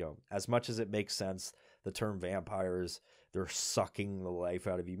 Like, you know, as much as it makes sense, the term vampires, they're sucking the life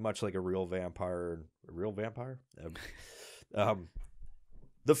out of you, much like a real vampire. A real vampire?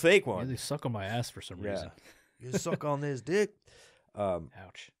 The fake one. Yeah, they suck on my ass for some reason. You suck on this dick.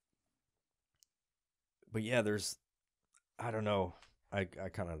 Ouch. But yeah, I don't know. I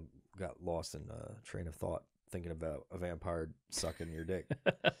kind of got lost in a train of thought thinking about a vampire sucking your dick.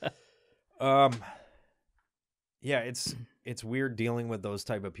 Yeah, it's weird dealing with those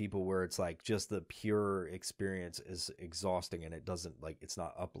type of people where it's like just the pure experience is exhausting, and it doesn't, like, it's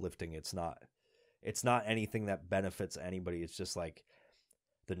not uplifting. It's not anything that benefits anybody. It's just like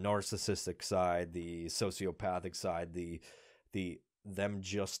the narcissistic side, the sociopathic side, the them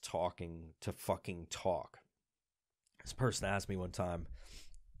just talking to fucking talk. This person asked me one time,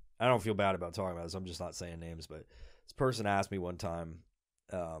 I don't feel bad about talking about this, I'm just not saying names, but this person asked me one time,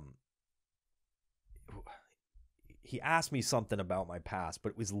 he asked me something about my past, but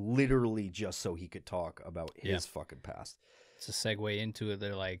it was literally just so he could talk about his fucking past. It's a segue into it.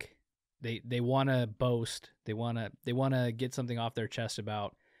 They're like, they want to boast. They want to get something off their chest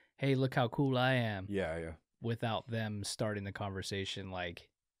about, hey, look how cool I am. Yeah. Without them starting the conversation like,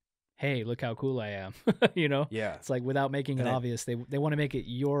 hey, look how cool I am. You know? Yeah. It's like, without making it obvious, they want to make it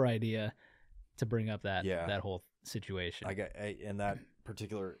your idea to bring up that whole situation. In that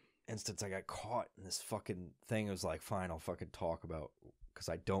particular instance, I got caught in this fucking thing. It was like, fine, I'll fucking talk about, because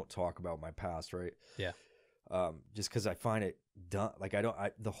I don't talk about my past, right? Yeah. Just because I find it done. Like,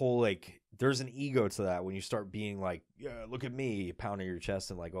 the whole, like, there's an ego to that when you start being like, yeah, look at me, pounding your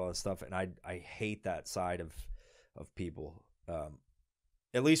chest and like all this stuff. And I hate that side of people.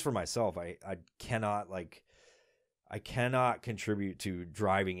 At least for myself, I cannot contribute to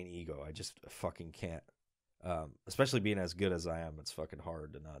driving an ego. I just fucking can't. Especially being as good as I am, it's fucking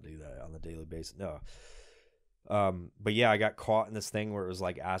hard to not do that on a daily basis. No. But yeah, I got caught in this thing where it was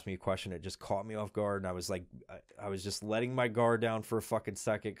like, ask me a question. It just caught me off guard. And I was like, I was just letting my guard down for a fucking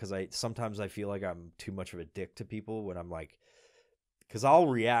second. Cause sometimes I feel like I'm too much of a dick to people when I'm like, cause I'll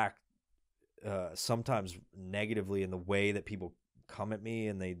react, sometimes negatively in the way that people come at me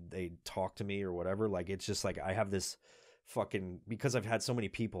and they talk to me or whatever. Like, it's just like, I have this fucking, because I've had so many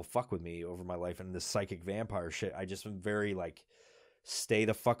people fuck with me over my life and this psychic vampire shit, I just am very like, stay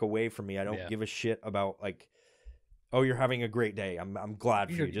the fuck away from me. I don't give a shit about like, oh, you're having a great day. I'm glad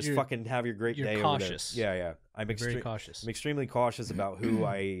for you. Just fucking have your great day. You're cautious. Yeah. I'm very cautious. I'm extremely cautious about who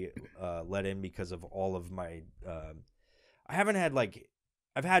I let in because of all of my. I haven't had like,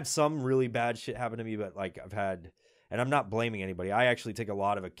 I've had some really bad shit happen to me, but like I've had, and I'm not blaming anybody. I actually take a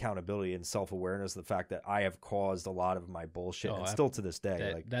lot of accountability and self-awareness. The fact that I have caused a lot of my bullshit, and still to this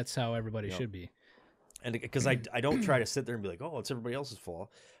day, that's how everybody should be. And because I don't try to sit there and be like, oh, it's everybody else's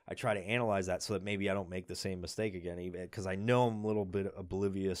fault. I try to analyze that so that maybe I don't make the same mistake again, even because I know I'm a little bit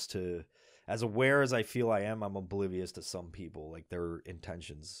oblivious to, as aware as I feel I am, I'm oblivious to some people, like their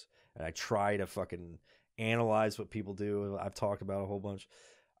intentions. And I try to fucking analyze what people do. I've talked about a whole bunch.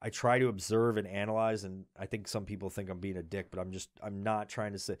 I try to observe and analyze, and I think some people think I'm being a dick, but I'm not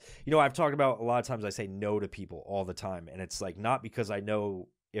trying to say, I've talked about a lot of times I say no to people all the time. And it's like, not because I know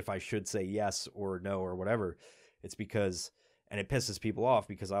if I should say yes or no or whatever. It's because, and it pisses people off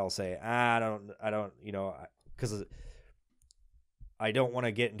because I'll say, I don't, because I don't want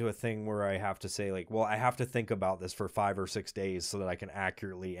to get into a thing where I have to say like, well, I have to think about this for 5 or 6 days so that I can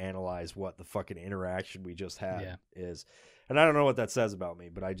accurately analyze what the fucking interaction we just had is. And I don't know what that says about me,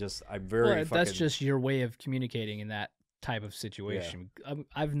 but I'm very that's just your way of communicating in that type of situation. Yeah.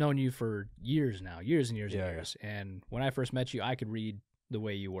 I've known you for years now, years and years and years. And when I first met you, I could read the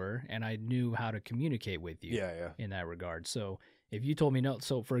way you were, and I knew how to communicate with you in that regard. So if you told me no,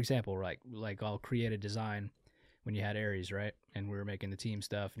 so for example, like I'll create a design when you had Aries, right? And we were making the team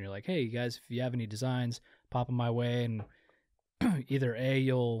stuff, and you're like, hey, you guys, if you have any designs, pop them my way, and either A,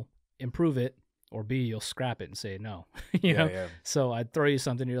 you'll improve it, or B, you'll scrap it and say no. you know? Yeah. So I'd throw you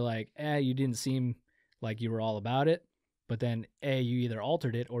something, and you're like, you didn't seem like you were all about it, but then A, you either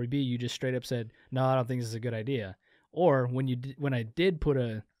altered it, or B, you just straight up said, no, I don't think this is a good idea. Or when I did put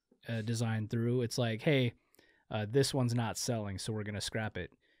a design through, it's like, hey, this one's not selling, so we're gonna scrap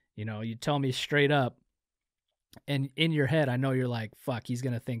it. You tell me straight up, and in your head, I know you're like, fuck, he's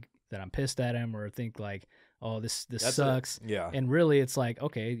gonna think that I'm pissed at him, or think like, oh, this sucks. And really, it's like,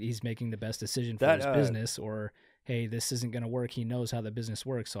 okay, he's making the best decision for his business, or hey, this isn't gonna work. He knows how the business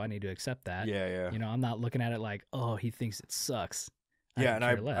works, so I need to accept that. I'm not looking at it like, oh, he thinks it sucks. I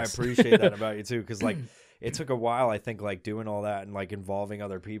appreciate that about you too, because like. It took a while, I think, like doing all that and like involving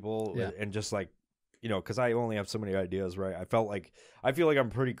other people and just like, because I only have so many ideas, right? I feel like I'm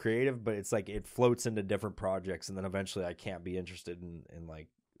pretty creative, but it's like it floats into different projects, and then eventually I can't be interested in like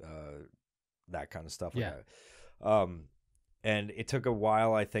that kind of stuff. And it took a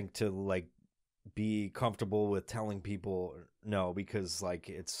while, I think, to like be comfortable with telling people no, because like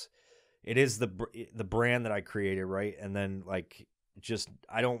it is the brand that I created, right? And then like. Just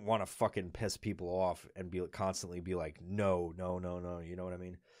I don't want to fucking piss people off and constantly be like no, you know what I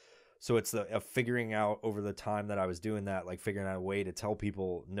mean? So it's the figuring out over the time that I was doing that, like figuring out a way to tell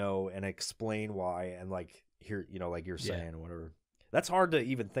people no and explain why, and like here, like you're saying or whatever. That's hard to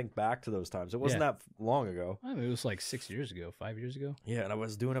even think back to those times. It wasn't that long ago. I mean, it was like 6 years ago, 5 years ago. Yeah, and I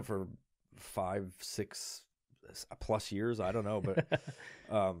was doing it for 5, 6 plus years. I don't know, but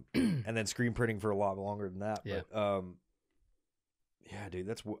and then screen printing for a lot longer than that. Yeah. But yeah, dude,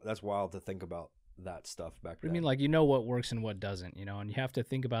 that's wild to think about that stuff back then. I mean, like, what works and what doesn't, and you have to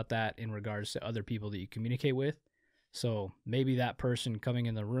think about that in regards to other people that you communicate with. So maybe that person coming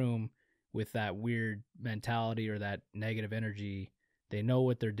in the room with that weird mentality or that negative energy, they know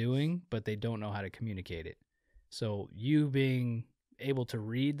what they're doing, but they don't know how to communicate it. So you being able to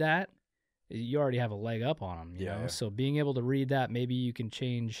read that, you already have a leg up on them, you know? So being able to read that, maybe you can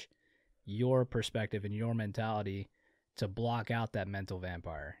change your perspective and your mentality to block out that mental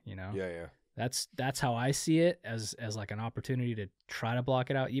vampire, Yeah. That's how I see it, as like an opportunity to try to block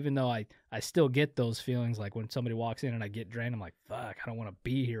it out, even though I still get those feelings like when somebody walks in and I get drained, I'm like, fuck, I don't want to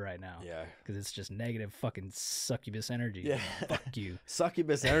be here right now. Yeah. Because it's just negative fucking succubus energy. Yeah. Fuck you.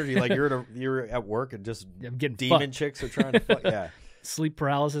 Succubus energy, like you're at work and just I'm getting demon fucked. Chicks are trying to fuck. Yeah. Sleep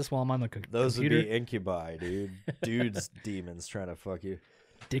paralysis while I'm on the computer. Those would be incubi, dude. Dudes, demons trying to fuck you.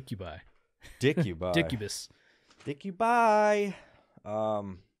 Diccubi. Diccubi. Diccubus. Diccubi.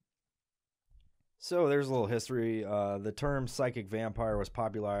 So there's a little history. The term psychic vampire was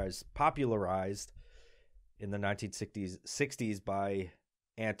popularized in the 1960s by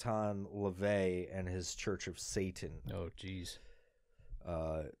Anton LaVey and his Church of Satan. Oh, jeez.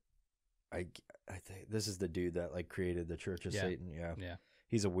 I think this is the dude that like created the Church of Satan. Yeah.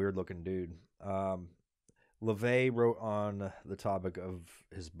 He's a weird looking dude. LaVey wrote on the topic of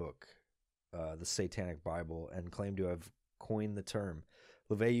his book, The Satanic Bible, and claimed to have coined the term.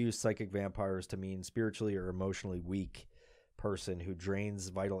 LaVey used psychic vampires to mean spiritually or emotionally weak person who drains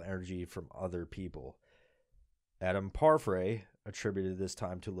vital energy from other people. Adam Parfrey attributed this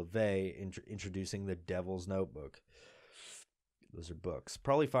time to LaVey introducing the Devil's Notebook. Those are books.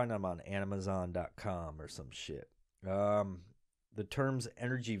 Probably find them on Amazon.com or some shit. The terms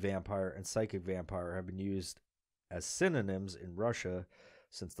energy vampire and psychic vampire have been used as synonyms in Russia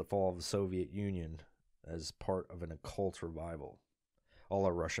since the fall of the Soviet Union as part of an occult revival. All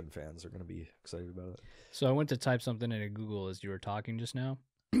our Russian fans are going to be excited about it. So I went to type something into Google as you were talking just now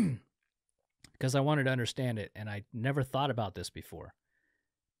because I wanted to understand it, and I never thought about this before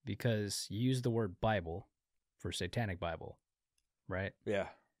because you use the word Bible for Satanic Bible, right? Yeah.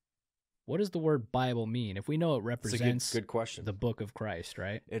 What does the word Bible mean? If we know it represents good question. The book of Christ,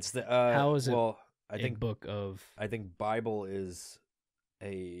 right? It's the how is it? Well, I think book of. I think Bible is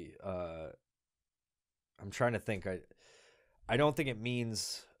a. I'm trying to think. I don't think it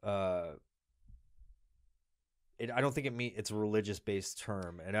means. I don't think it means it's a religious based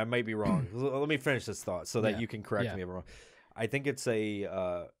term, and I might be wrong. Let me finish this thought so that you can correct me if I'm wrong. I think it's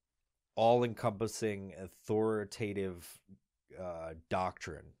a all encompassing authoritative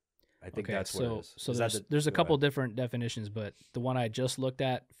doctrine. I think that's what it is. So there's a couple different definitions, but the one I just looked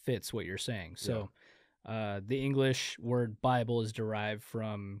at fits what you're saying. So the English word Bible is derived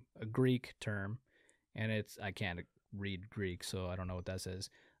from a Greek term, and I can't read Greek, so I don't know what that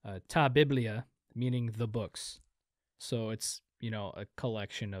says. Ta Biblia, meaning the books. So it's, a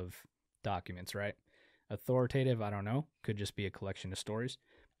collection of documents, right? Authoritative, I don't know. Could just be a collection of stories.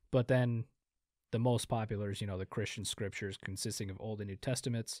 But then the most popular is, the Christian scriptures consisting of Old and New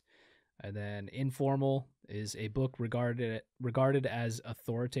Testaments. And then informal is a book regarded as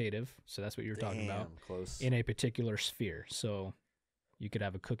authoritative. So that's what you're talking about. Close. In a particular sphere. So you could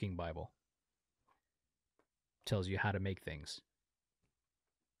have a cooking Bible. Tells you how to make things.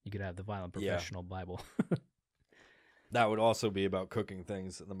 You could have the Violent Professional Bible. That would also be about cooking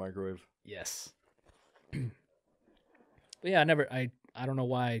things in the microwave. Yes. But yeah, I don't know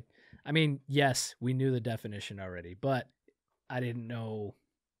why. I mean, yes, we knew the definition already, but I didn't know.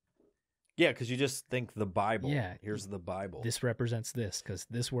 Yeah, because you just think the Bible. Yeah. Here's the Bible. This represents this because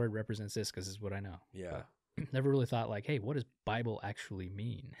this word represents this because it's what I know. Yeah. But never really thought like, hey, what does Bible actually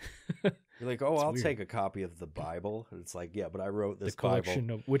mean? You're like, I'll take a copy of the Bible. And it's like, yeah, but I wrote this collection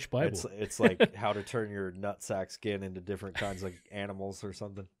Bible. Of which Bible? It's like how to turn your nutsack skin into different kinds of animals or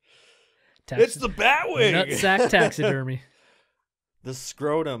something. It's the Batwing! Nutsack taxidermy. The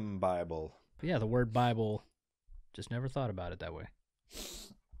Scrotum Bible. But yeah, the word Bible, just never thought about it that way.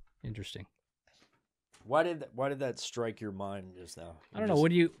 Interesting. Why did that strike your mind just now? I don't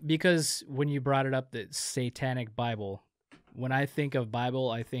know. Because when you brought it up, the Satanic Bible, when I think of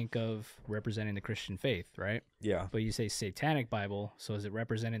Bible, I think of representing the Christian faith, right? Yeah. But you say Satanic Bible, so is it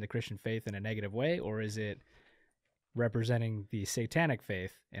representing the Christian faith in a negative way, or is it representing the Satanic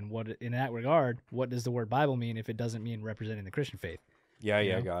faith? And what, in that regard, what does the word Bible mean if it doesn't mean representing the Christian faith?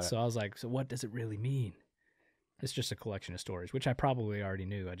 Yeah, got it. So I was like, so what does it really mean? It's just a collection of stories, which I probably already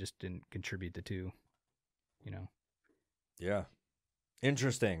knew. I just didn't contribute the two, Yeah.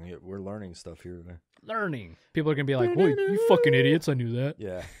 Interesting. We're learning stuff here today. Learning. People are going to be like, wait, you fucking idiots. I knew that.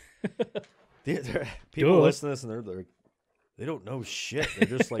 Yeah. People listen to this and they're they don't know shit. They're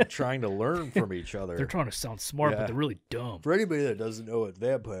just like trying to learn from each other. They're trying to sound smart, but they're really dumb. For anybody that doesn't know what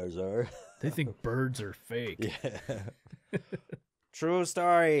vampires are, they think birds are fake. Yeah. True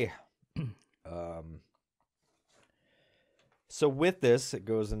story. So with this, it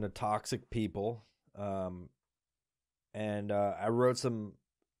goes into toxic people. And I wrote some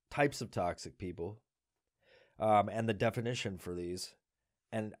types of toxic people and the definition for these.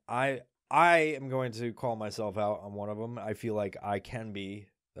 And I am going to call myself out on one of them. I feel like I can be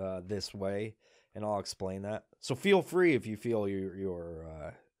this way, and I'll explain that. So feel free if you feel you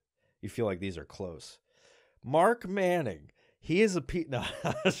feel like these are close. Mark Manning. He is a no.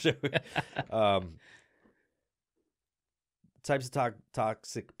 Types of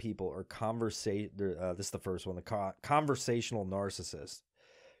toxic people are this is the first one. The conversational narcissist.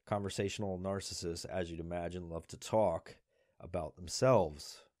 Conversational narcissists, as you'd imagine, love to talk about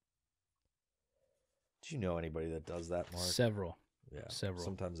themselves. Do you know anybody that does that, Mark? Several. Yeah, several.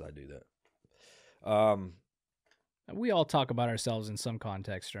 Sometimes I do that. We all talk about ourselves in some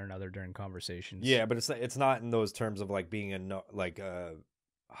context or another during conversations. Yeah, but it's not in those terms of like being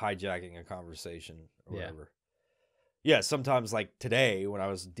hijacking a conversation or whatever. Yeah, sometimes like today when I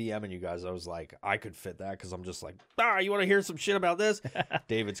was DMing you guys, I was like, I could fit that because I'm just like, you want to hear some shit about this?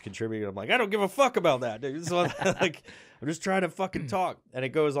 David's contributing. I'm like, I don't give a fuck about that, dude. So like, I'm just trying to fucking talk, and it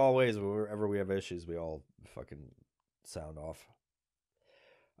goes all ways. Wherever we have issues, we all fucking sound off.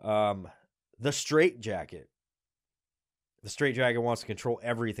 The straitjacket. The straitjacket wants to control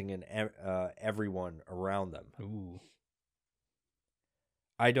everything and everyone around them. Ooh.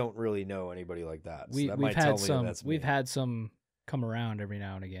 I don't really know anybody like that. So that we've had some come around every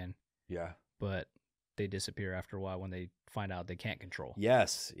now and again. Yeah. But they disappear after a while when they find out they can't control.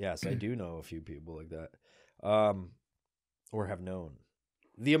 Yes, I do know a few people like that. Or have known.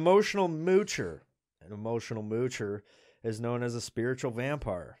 The emotional moocher. An emotional moocher is known as a spiritual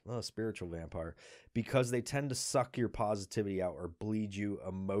vampire. Well, a spiritual vampire. Because they tend to suck your positivity out or bleed you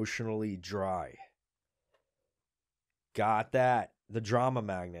emotionally dry. Got that. The drama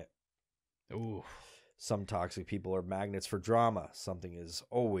magnet. Ooh. Some toxic people are magnets for drama. Something is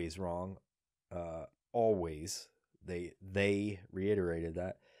always wrong. Always. They reiterated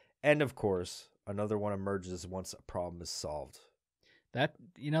that. And of course, another one emerges once a problem is solved. That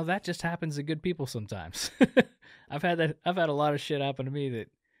just happens to good people sometimes. I've had a lot of shit happen to me that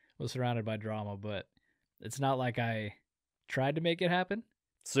was surrounded by drama, but it's not like I tried to make it happen.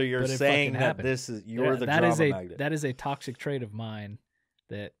 So you're saying that you're the drama magnet. That is a toxic trait of mine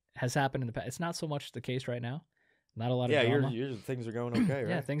that has happened in the past. It's not so much the case right now. Not a lot of drama. Yeah, things are going okay, right?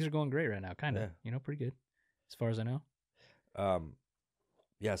 Yeah, things are going great right now, kind of. Yeah. Pretty good, as far as I know.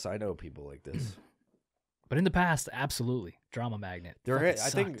 Yes, I know people like this. But in the past, absolutely, drama magnet. I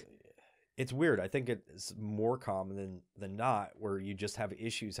think it's weird. I think it's more common than not, where you just have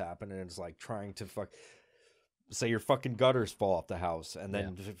issues happen, and it's like trying to say your fucking gutters fall off the house, and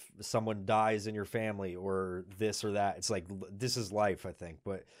then if someone dies in your family or this or that. It's like, this is life, I think.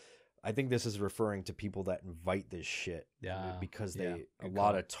 But I think this is referring to people that invite this shit. Yeah. Because a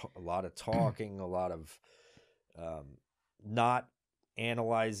lot of talking, a lot of not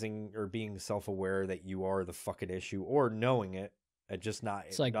analyzing or being self-aware that you are the fucking issue, or knowing it and just not,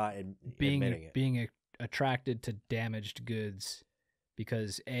 it's like not being admitting it. Being attracted to damaged goods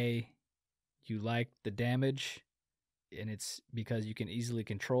because you like the damage and it's because you can easily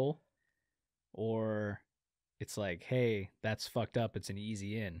control, or it's like, hey, that's fucked up, it's an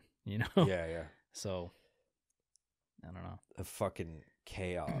easy in, Yeah. So I don't know. A fucking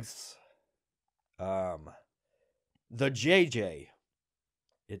chaos. The JJ,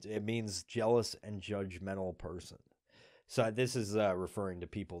 it means jealous and judgmental person. So this is referring to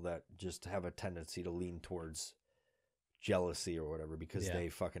people that just have a tendency to lean towards jealousy or whatever because they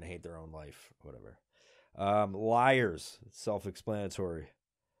fucking hate their own life or whatever. Liars, self-explanatory.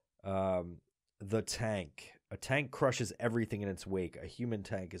 The tank. A tank crushes everything in its wake. A human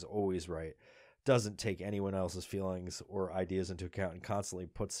tank is always right. Doesn't take anyone else's feelings or ideas into account and constantly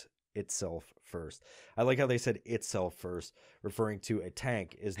puts itself first. I like how they said itself first, referring to a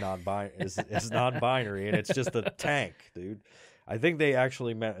tank is non-binary, and it's just a tank, dude. I think they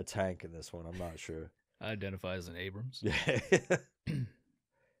actually meant a tank in this one. I'm not sure. Identify as an Abrams. Yeah.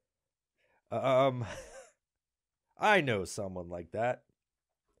 I know someone like that.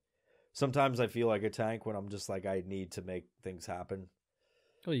 Sometimes I feel like a tank when I'm just like, I need to make things happen.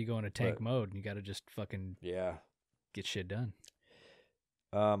 Well, you go into tank mode and you got to just fucking get shit done.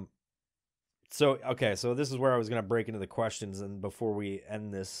 So this is where I was going to break into the questions, and before we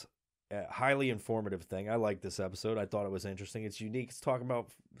end this highly informative thing, I like this episode. I thought it was interesting. It's unique. It's talking about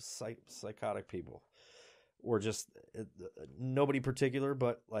psychotic people, or just nobody particular,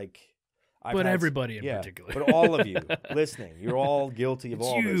 but like everybody in particular. But all of you listening, you're all guilty of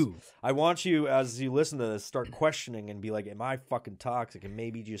all this. I want you, as you listen to this, start questioning and be like, am I fucking toxic? And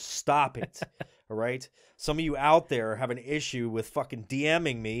maybe just stop it. All right? Some of you out there have an issue with fucking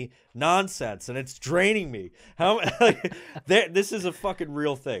DMing me nonsense, and it's draining me. This is a fucking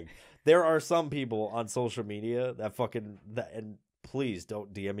real thing. There are some people on social media that and please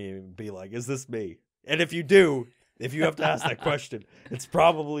don't DM me and be like, is this me? And if you do, if you have to ask that question, it's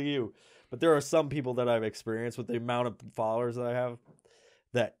probably you. But there are some people that I've experienced with the amount of followers that I have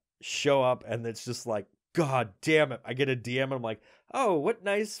that show up, and it's just like, God damn it. I get a DM and I'm like, oh, what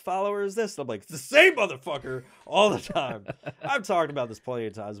nice follower is this? And I'm like, it's the same motherfucker all the time. I've talked about this plenty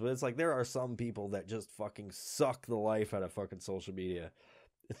of times, but it's like there are some people that just fucking suck the life out of fucking social media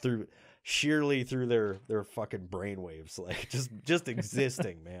sheerly through their fucking brainwaves, like just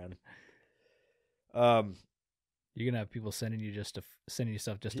existing, man. You're gonna have people sending you stuff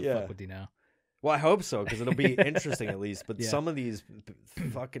just to fuck with you now. Well, I hope so, because it'll be interesting at least. But Yeah. some of these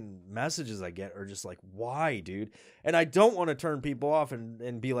fucking messages I get are just like, why, dude? And I don't want to turn people off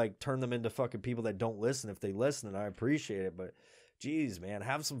and be like, turn them into fucking people that don't listen if they listen, and I appreciate it. But, geez, man,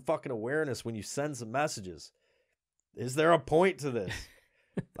 have some fucking awareness when you send some messages. Is there a point to this?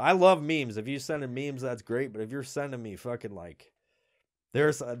 I love memes. If you sending memes, that's great. But if you're sending me fucking like,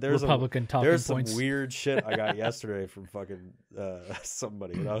 there's Republican talking there's points. some weird shit I got yesterday from fucking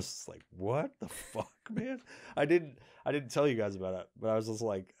somebody, and I was just like, what the fuck, man? I didn't tell you guys about it, but I was just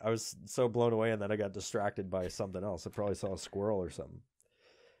like, I was so blown away, and then I got distracted by something else. I probably saw a squirrel or something.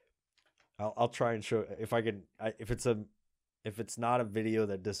 I'll try and show if I can. If it's not a video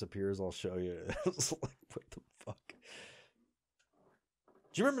that disappears, I'll show you. It's like, what the fuck?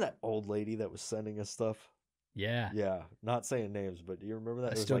 Do you remember that old lady that was sending us stuff? Yeah. Yeah. Not saying names, but do you remember that?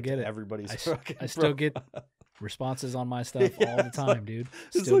 I It was still like get it. Everybody's I still get responses on my stuff all the time, like, dude.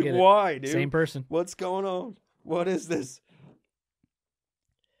 It's Still like, get why, it. dude? Same person. What's going on? What is this?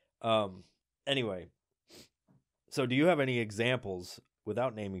 Anyway, so do you have any examples,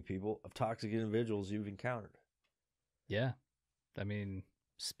 without naming people, of toxic individuals you've encountered? Yeah. I mean,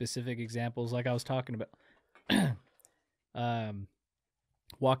 specific examples like I was talking about.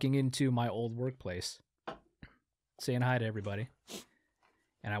 Walking into my old workplace, saying hi to everybody.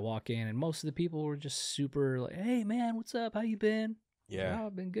 And I walk in, and most of the people were just super like, hey, man, what's up? How you been? Yeah. Oh,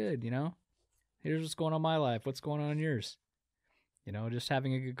 I've been good, you know? Here's what's going on in my life. What's going on in yours? You know, just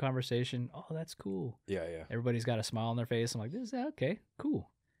having a good conversation. Oh, that's cool. Yeah, yeah. Everybody's got a smile on their face. I'm like, this is okay,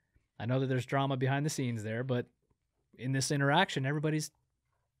 cool. I know that there's drama behind the scenes there, but in this interaction, everybody's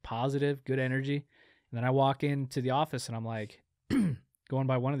positive, good energy. And then I walk into the office, and I'm like, going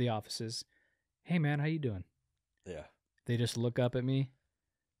by one of the offices, hey, man, how you doing? Yeah. They just look up at me,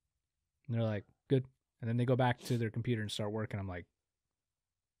 and they're like, good. And then they go back to their computer and start working. I'm like,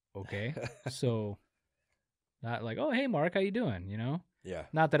 okay. So not like, oh, hey, Mark, how you doing? You know? Yeah.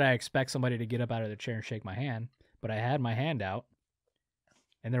 Not that I expect somebody to get up out of their chair and shake my hand, but I had my hand out,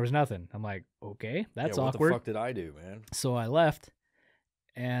 and there was nothing. I'm like, okay, that's what awkward. What the fuck did I do, man? So I left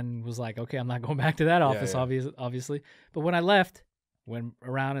and was like, okay, I'm not going back to that office, obviously. But when I left, went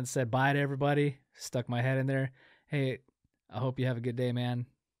around and said bye to everybody, stuck my head in there. Hey, I hope you have a good day, man.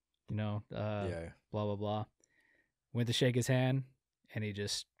 You know, blah, blah, blah. Went to shake his hand, and he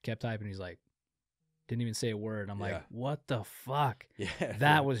just kept typing. He's like, didn't even say a word. I'm like, what the fuck? Yeah.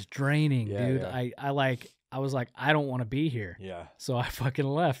 That was draining, dude. Yeah. I was like, I don't want to be here. Yeah. So I fucking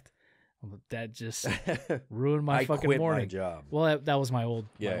left. That just ruined my fucking quit morning. My job. Well, that was my old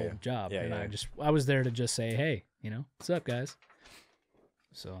job. Yeah, and yeah. I was there to just say, hey, you know, what's up, guys?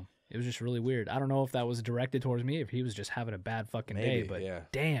 So it was just really weird. I don't know if that was directed towards me, if he was just having a bad fucking day, but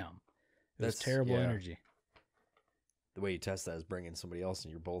damn, it was terrible energy. The way you test that is bringing somebody else,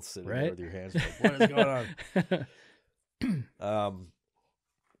 and you're both sitting there with your hands like, what is going on?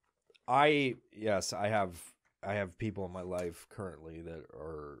 I have people in my life currently that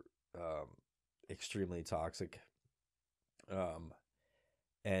are extremely toxic.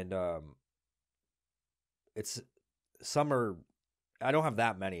 It's some are, I don't have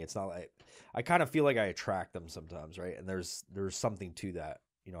that many. It's not like, I kind of feel like I attract them sometimes, right? And there's something to that.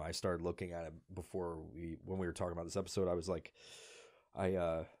 You know, I started looking at it when we were talking about this episode. I was like,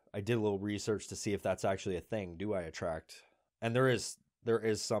 I did a little research to see if that's actually a thing. Do I attract? And there is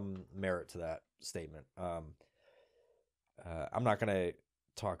some merit to that statement. I'm not going to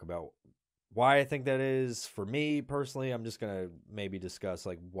talk about why I think that is for me personally. I'm just going to maybe discuss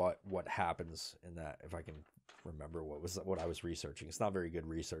like what happens in that, if I can remember what I was researching. It's not very good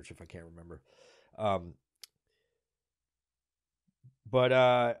research if I can't remember. But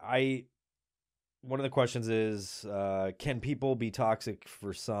one of the questions is, can people be toxic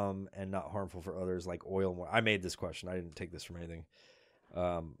for some and not harmful for others, like oil? I made this question. I didn't take this from anything.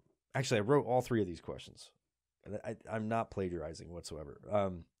 Actually, I wrote all three of these questions. I'm not plagiarizing whatsoever.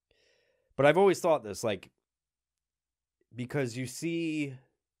 But I've always thought this, like, because you see,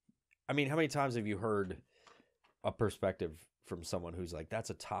 I mean, how many times have you heard a perspective from someone who's like, that's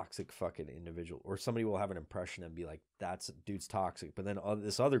a toxic fucking individual, or somebody will have an impression and be like, dude's toxic. But then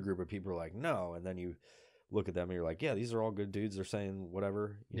this other group of people are like, no. And then you look at them and you're like, yeah, these are all good dudes. They're saying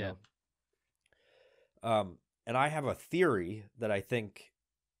whatever, you know? And I have a theory that I think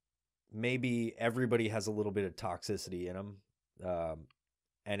maybe everybody has a little bit of toxicity in them.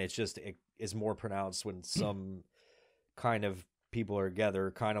 And it is more pronounced when some kind of people are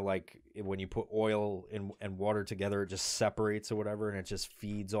together, kind of like when you put oil and water together, it just separates or whatever, and it just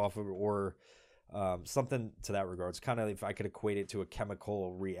feeds off of it, or something to that regard. It's kind of, if I could equate it to a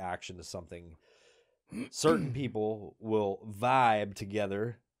chemical reaction to something, certain people will vibe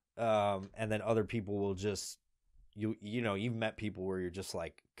together And then other people will just, you know, you've met people where you're just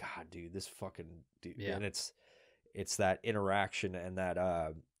like, God, dude, this fucking dude. Yeah. And it's that interaction and that,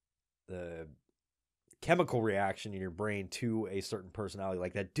 the chemical reaction in your brain to a certain personality,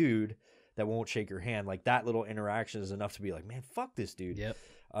 like that dude that won't shake your hand. Like that little interaction is enough to be like, man, fuck this dude. Yep.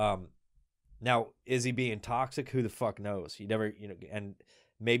 Now, is he being toxic? Who the fuck knows? You never, you know, and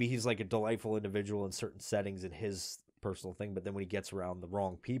maybe he's like a delightful individual in certain settings in his personal thing, but then when he gets around the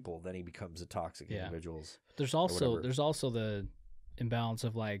wrong people, then he becomes a toxic individual. There's also the imbalance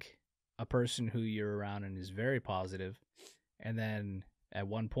of like a person who you're around and is very positive, and then at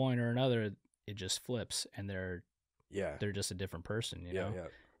one point or another it just flips and they're just a different person, you know?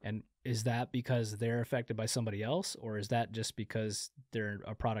 And is that because they're affected by somebody else, or is that just because they're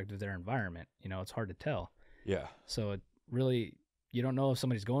a product of their environment? You know, it's hard to tell. Yeah. So it really, you don't know if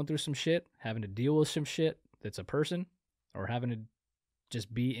somebody's going through some shit, having to deal with some shit that's a person, or having to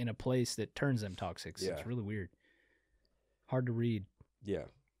just be in a place that turns them toxic. So it's really weird. Hard to read. Yeah.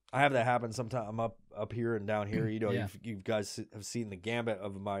 I have that happen sometimes. I'm up here and down here. You know, you guys have seen the gambit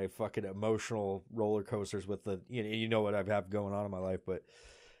of my fucking emotional roller coasters with the, you know what I've had going on in my life, but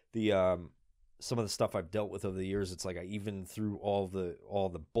the some of the stuff I've dealt with over the years, it's like even through all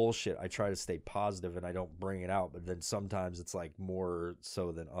the bullshit, I try to stay positive and I don't bring it out. But then sometimes it's like more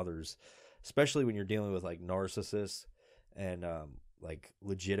so than others, especially when you're dealing with like narcissists and like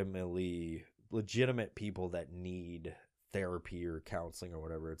legitimate people that need therapy or counseling or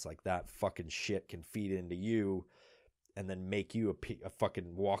whatever. It's like that fucking shit can feed into you and then make you a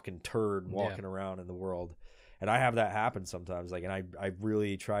fucking walking turd walking around in the world. And I have that happen sometimes. Like, and I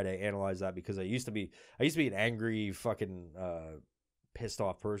really try to analyze that, because I used to be an angry fucking pissed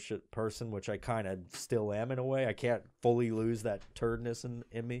off person, which I kind of still am in a way. I can't fully lose that turdness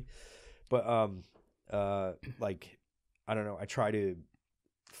in me, but like, I don't know. I try to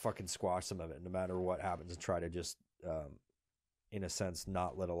fucking squash some of it no matter what happens, and try to just in a sense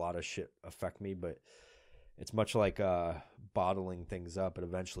not let a lot of shit affect me. But it's much like bottling things up. It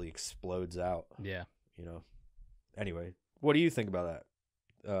eventually explodes out. Yeah. You know. Anyway, what do you think about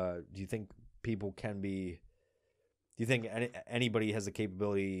that? Do you think people can be? Do you think anybody has the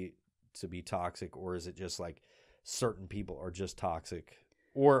capability to be toxic, or is it just like certain people are just toxic,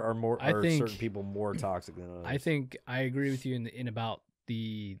 or are certain people more toxic than others? I think I agree with you in about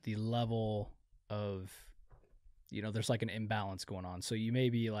the level of, you know, there's like an imbalance going on. So you may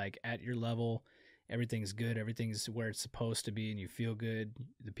be like at your level, everything's good, everything's where it's supposed to be, and you feel good.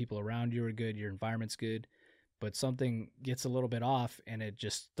 The people around you are good, your environment's good. But something gets a little bit off, and it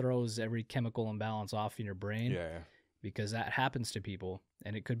just throws every chemical imbalance off in your brain. Yeah. Because that happens to people,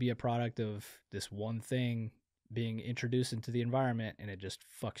 and it could be a product of this one thing being introduced into the environment, and it just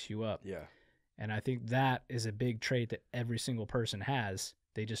fucks you up. Yeah. And I think that is a big trait that every single person has.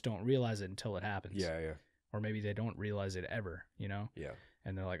 They just don't realize it until it happens. Yeah. Or maybe they don't realize it ever, you know? Yeah.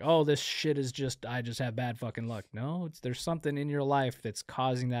 And they're like, oh, this shit is I just have bad fucking luck. No, there's something in your life that's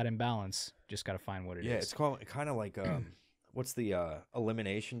causing that imbalance. Just got to find what it is. Yeah, it's kind of like, what's the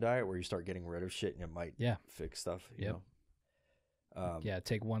elimination diet, where you start getting rid of shit and it might fix stuff, you know? Yeah,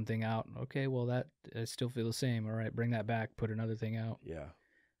 take one thing out. Okay, well, I still feel the same. All right, bring that back, put another thing out. Yeah.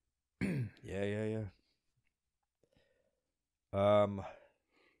 Yeah. I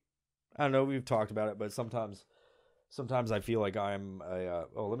don't know, we've talked about it, but sometimes I feel like I'm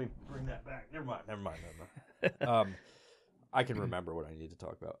let me bring that back. Never mind. I can remember what I need to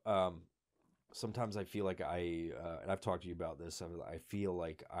talk about. Sometimes I feel like and I've talked to you about this, I feel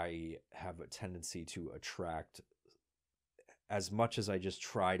like I have a tendency to attract, as much as I just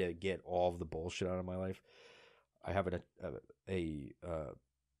try to get all of the bullshit out of my life, I have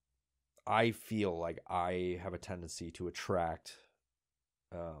I feel like I have a tendency to attract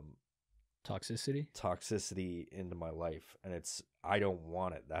toxicity into my life, and I don't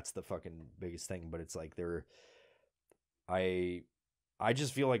want it. That's the fucking biggest thing. But it's like I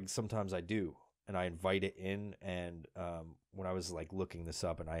just feel like sometimes I do, and I invite it in. And when I was like looking this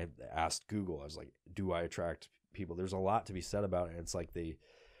up, and I had asked Google, I was like, do I attract people? There's a lot to be said about it. And it's like the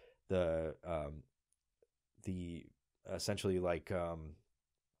essentially like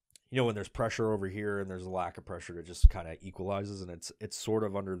you know, when there's pressure over here and there's a lack of pressure, it just kind of equalizes. And it's sort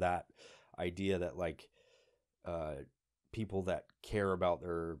of under that idea that like people that care about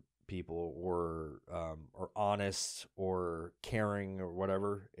their people, or are honest or caring or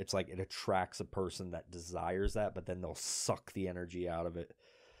whatever, it's like it attracts a person that desires that, but then they'll suck the energy out of it,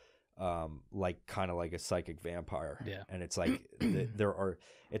 like kind of like a psychic vampire. Yeah. And it's like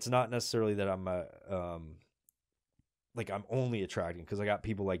it's not necessarily that I'm like I'm only attracting, because I got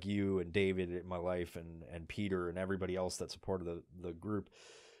people like you and David in my life, and Peter and everybody else that's a part of the group.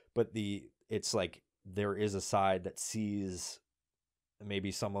 but it's like there is a side that sees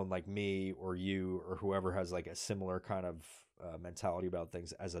maybe someone like me or you or whoever has like a similar kind of mentality about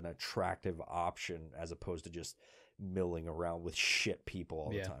things as an attractive option, as opposed to just milling around with shit people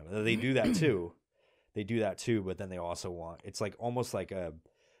all the time. And they do that too. But then they also want, it's like almost like a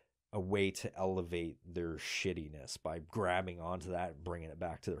way to elevate their shittiness by grabbing onto that and bringing it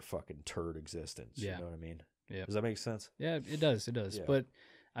back to their fucking turd existence. You know what I mean? Yeah. Does that make sense? Yeah, it does. Yeah. But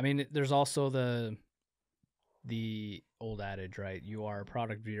I mean, there's also the old adage, right? You are a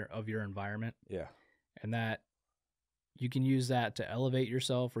product of your environment. Yeah. And that you can use that to elevate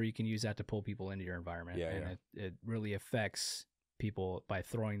yourself, or you can use that to pull people into your environment. Yeah. And it really affects people by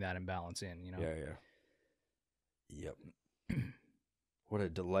throwing that imbalance in, you know? Yep. What a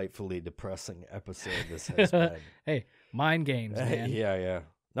delightfully depressing episode this has been. Hey, mind games, man. Yeah.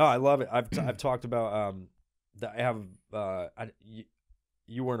 No, I love it. I've talked about that. I have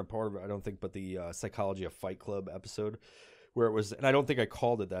you weren't a part of it, I don't think, but the Psychology of Fight Club episode where it was, and I don't think I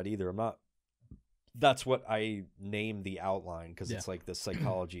called it that either. I'm not. That's what I named the outline, because it's like the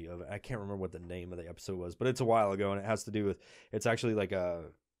psychology of, I can't remember what the name of the episode was, but it's a while ago, and it has to do with, it's actually like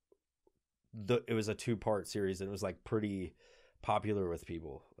it was a 2-part series, and it was like pretty popular with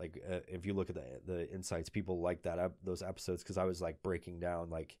people. Like if you look at the insights, people like those episodes, because I was like breaking down,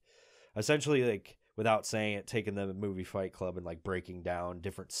 like essentially, like without saying it, taking the movie Fight Club and like breaking down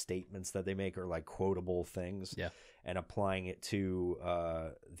different statements that they make, or like quotable things, and applying it to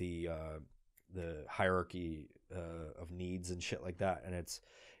the hierarchy of needs and shit like that. And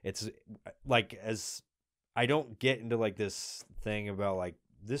it's like, as I don't get into like this thing about like,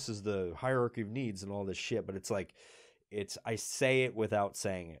 this is the hierarchy of needs and all this shit, but it's like, I say it without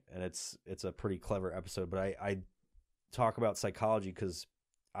saying it, and it's a pretty clever episode. But I talk about psychology because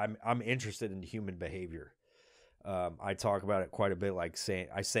I'm interested in human behavior. I talk about it quite a bit, like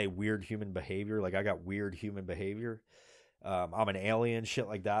I say weird human behavior, like I got weird human behavior. I'm an alien, shit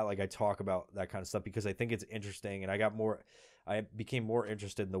like that. Like I talk about that kind of stuff because I think it's interesting, and I became more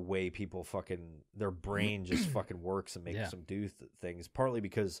interested in the way people their brain just fucking works and makes them do things. Partly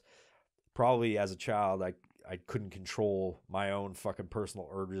because probably as a child, I couldn't control my own fucking personal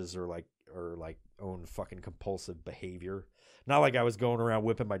urges or own fucking compulsive behavior. Not like I was going around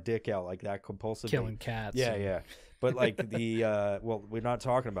whipping my dick out like that compulsive. Killing cats. Yeah. But like well, we're not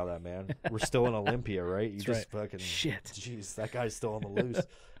talking about that, man. We're still in Olympia, right? Fucking shit. Jeez, that guy's still on the loose.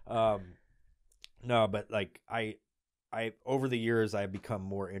 No, but like I over the years I've become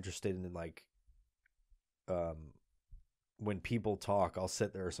more interested in like when people talk, I'll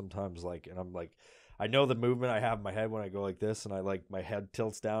sit there sometimes like, and I'm like, I know the movement I have in my head when I go like this, and I like my head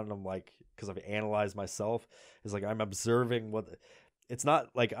tilts down, and I'm like, because I've analyzed myself, it's like I'm observing it's not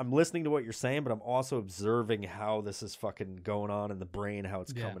like I'm listening to what you're saying, but I'm also observing how this is fucking going on in the brain, how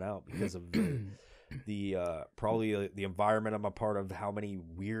it's coming out because of the probably the environment I'm a part of, how many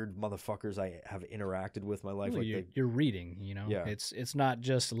weird motherfuckers I have interacted with in my life. Well, you're reading, you know. It's not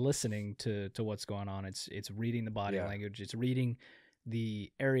just listening to what's going on. It's reading the body language. It's reading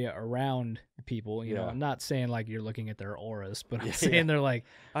the area around people, you know. I'm not saying like you're looking at their auras, but I'm saying they're like,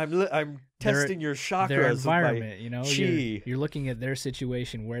 I'm testing your chakras, their environment, you know. Chi. You're looking at their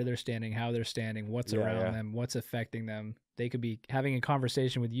situation, where they're standing, how they're standing, what's around them, what's affecting them. They could be having a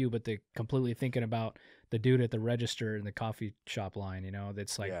conversation with you, but they're completely thinking about the dude at the register in the coffee shop line, you know,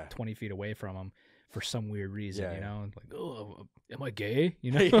 that's like 20 feet away from them for some weird reason, you know. Like, oh, am I gay?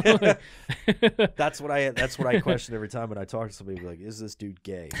 You know. That's what I question every time when I talk to somebody. Like, is this dude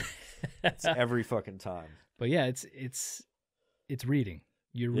gay? It's every fucking time. But yeah, it's reading.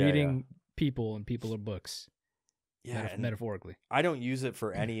 You're reading people, and people are books. Yeah, metaphorically. I don't use it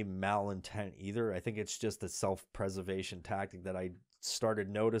for any malintent either. I think it's just a self-preservation tactic that I started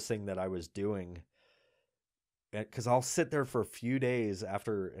noticing that I was doing. Because I'll sit there for a few days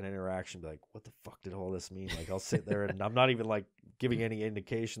after an interaction, be like, what the fuck did all this mean? Like, I'll sit there and I'm not even like giving any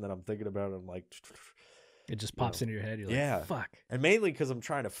indication that I'm thinking about it. I'm like, it just pops into your head. You're like, fuck. And mainly because I'm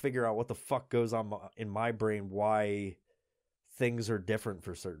trying to figure out what the fuck goes on in my brain, why things are different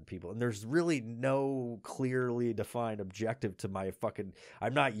for certain people. And there's really no clearly defined objective to my fucking,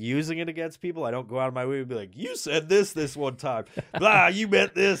 I'm not using it against people. I don't go out of my way and be like, you said this one time. Blah, you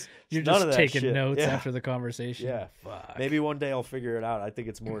meant this. You're just taking notes after the conversation. Yeah. Fuck. Maybe one day I'll figure it out. I think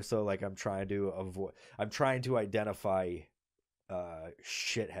it's more so like I'm trying to identify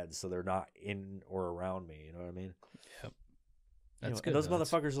shitheads so they're not in or around me. You know what I mean? Yep. That's good. And those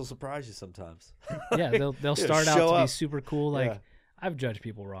motherfuckers will surprise you sometimes. Yeah, they'll start out to be super cool. Like I've judged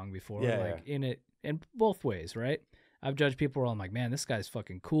people wrong before. In both ways, right? I've judged people wrong. I'm like, man, this guy's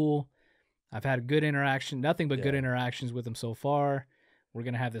fucking cool. I've had a good interaction, nothing but good interactions with him so far. we're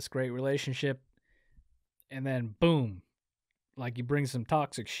going to have this great relationship. And then boom, like you bring some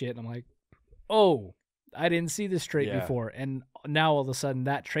toxic shit. And I'm like, oh, I didn't see this trait before. And now all of a sudden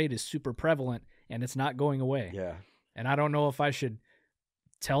that trait is super prevalent and it's not going away. Yeah. And I don't know if I should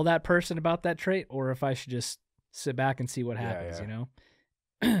tell that person about that trait or if I should just sit back and see what happens, you know?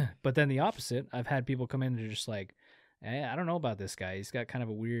 But then the opposite, I've had people come in and they're just like, I don't know about this guy. He's got kind of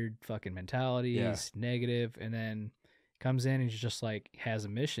a weird fucking mentality. Yeah. He's negative. And then comes in and he's just like has a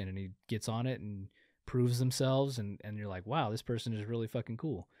mission and he gets on it and proves themselves. And you're like, wow, this person is really fucking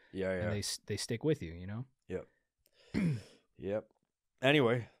cool. Yeah, yeah. And they stick with you, you know? Yep. Yep.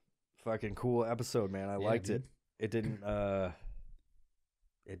 Anyway, fucking cool episode, man. I liked it. It didn't,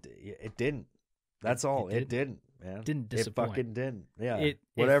 it didn't. That's all. It didn't, man. Didn't disappoint. It fucking didn't. Yeah.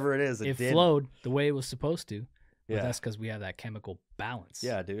 Whatever it is, it didn't. Flowed the way it was supposed to. But that's because we have that chemical balance.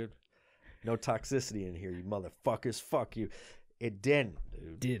 Yeah, dude. No toxicity in here, you motherfuckers. Fuck you. It didn't,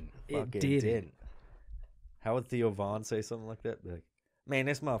 dude. It didn't. How would Theo Vaughn say something like that? Be like, man,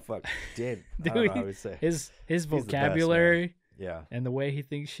 this motherfucker did. Dude, I don't know how he would say. His vocabulary, best, yeah, and the way he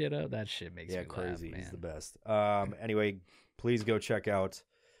thinks shit up, that shit makes me crazy. Laugh, man. He's the best. Anyway, please go check out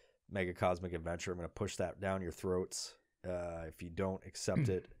Mega Cosmic Adventure. I'm gonna push that down your throats. If you don't accept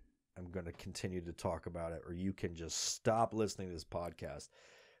it, I'm gonna continue to talk about it, or you can just stop listening to this podcast,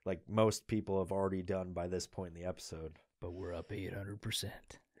 like most people have already done by this point in the episode. But we're up 800%.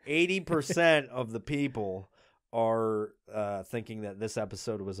 80% of the people are thinking that this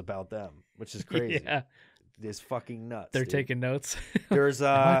episode was about them, which is crazy. Yeah. It's fucking nuts. They're taking notes. There's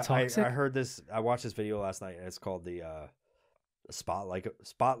I heard this. I watched this video last night, and it's called the spotlight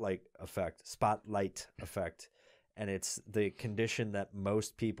effect, and it's the condition that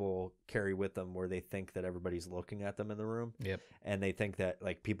most people carry with them, where they think that everybody's looking at them in the room. Yep. And they think that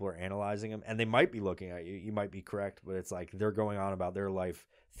like people are analyzing them, and they might be looking at you. You might be correct, but it's like they're going on about their life,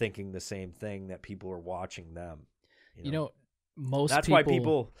 thinking the same thing, that people are watching them. You know that's why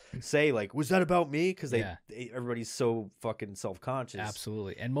people say like, was that about me? Because everybody's so fucking self-conscious.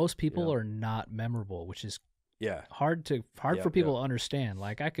 Absolutely. And most people are not memorable, which is hard for people to understand.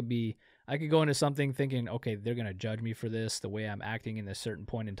 Like I could go into something thinking, okay, they're going to judge me for this, the way I'm acting in this certain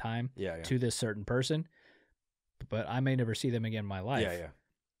point in time to this certain person, but I may never see them again in my life. Yeah.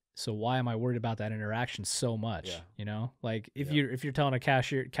 So why am I worried about that interaction so much? Yeah. You know, like if you're telling a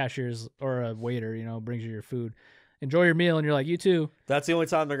cashier's or a waiter, you know, brings you your food, enjoy your meal, and you're like, you too. That's the only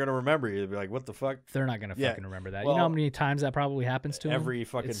time they're going to remember you. They'll be like, what the fuck? They're not going to fucking remember that. Well, you know how many times that probably happens to them? Every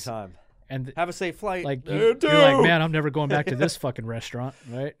fucking time. And have a safe flight. Like you're like, man, I'm never going back to this fucking restaurant,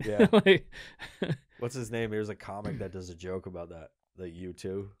 right? Yeah. What's his name? There's a comic that does a joke about that. The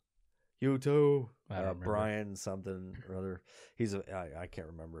U2. Brian something or other. I can't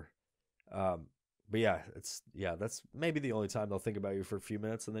remember. But that's maybe the only time they'll think about you for a few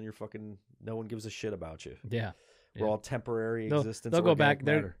minutes, and then you're fucking, no one gives a shit about you. Yeah. We're all temporary existence. They'll go back.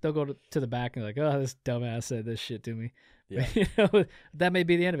 They'll go to the back and be like, oh, this dumbass said this shit to me. Yeah. You know, that may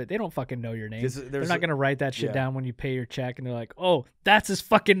be the end of it. They don't fucking know your name. They're not going to write that shit down when you pay your check, and they're like, oh, that's his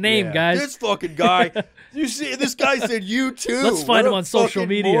fucking name, guys. This fucking guy. You see, this guy said U2. Let's find him on social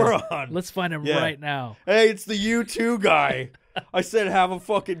media. Moron. Let's find him right now. Hey, it's the U2 guy. I said have a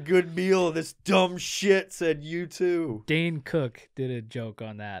fucking good meal, and this dumb shit said U2. Dane Cook did a joke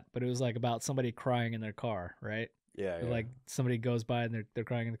on that, but it was like about somebody crying in their car, right? Yeah. Like somebody goes by and they're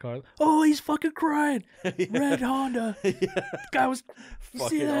crying in the car. Oh, he's fucking crying. Red Honda. Guy was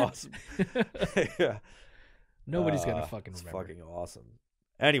fucking awesome. Nobody's gonna fucking remember. It's fucking awesome.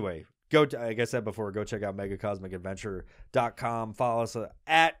 Anyway, like I said before, go check out megacosmicadventure.com. Follow us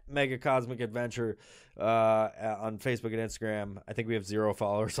at megacosmicadventure on Facebook and Instagram. I think we have 0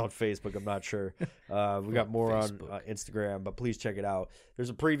 followers on Facebook. I'm not sure. We got more on Instagram, but please check it out. There's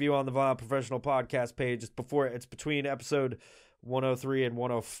a preview on the Violent Professional podcast page. It's between episode 103 and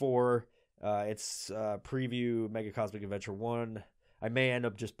 104. It's preview Mega Cosmic Adventure 1. I may end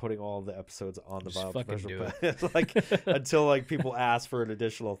up just putting all of the episodes on the Violent Professional like until like people ask for an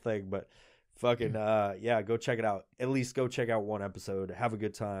additional thing, but fucking go check it out. At least go check out one episode. Have a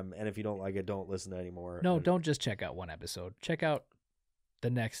good time, and if you don't like it, don't listen anymore. No, don't just check out one episode. Check out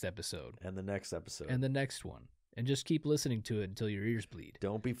the next episode. And the next episode. And the next one. And just keep listening to it until your ears bleed.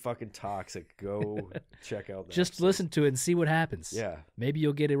 Don't be fucking toxic. Go check out that just episode. Listen to it and see what happens. Yeah. Maybe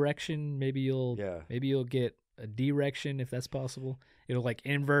you'll get erection. Maybe you'll get a direction if that's possible. It'll like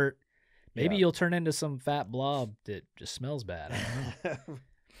invert. Maybe you'll turn into some fat blob that just smells bad. I don't know.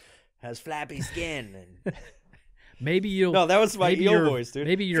 Has flappy skin. And... maybe you'll. No, that was my eel voice, dude.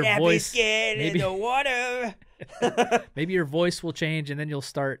 Maybe your flappy voice. Skin in the water. Maybe your voice will change, and then you'll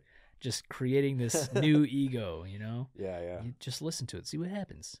start just creating this new ego, you know? Yeah. You just listen to it, see what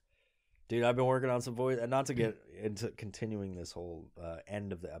happens. Dude, I've been working on some voice, and not to get into continuing this whole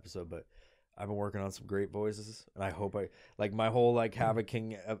end of the episode, but I've been working on some great voices, and I hope my whole like Havoc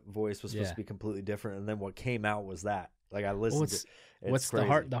King voice was supposed to be completely different, and then what came out was that. Like I listened to what's the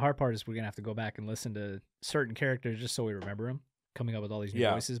hard part is we're gonna have to go back and listen to certain characters just so we remember them, coming up with all these new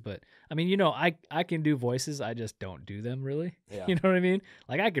voices. But I mean, you know, I can do voices, I just don't do them really. Yeah. You know what I mean?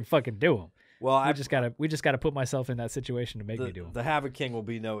 Like I can fucking do them. Well, we just gotta put myself in that situation to make me do them. The Havoc King will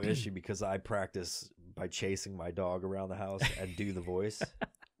be no issue because I practice by chasing my dog around the house and do the voice.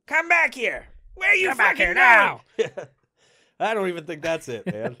 Come back here! Where are you fucking here now? I don't even think that's it,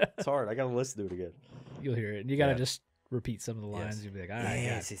 man. It's hard. I gotta listen to it again. You'll hear it. And you gotta just repeat some of the lines. Yes. You'll be like, all right,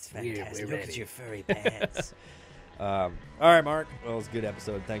 yes, it's fantastic. Look at your furry pants. All right, Mark. Well, it was a good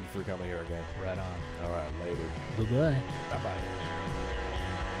episode. Thank you for coming here again. Right on. All right, later. Bye-bye. Bye-bye.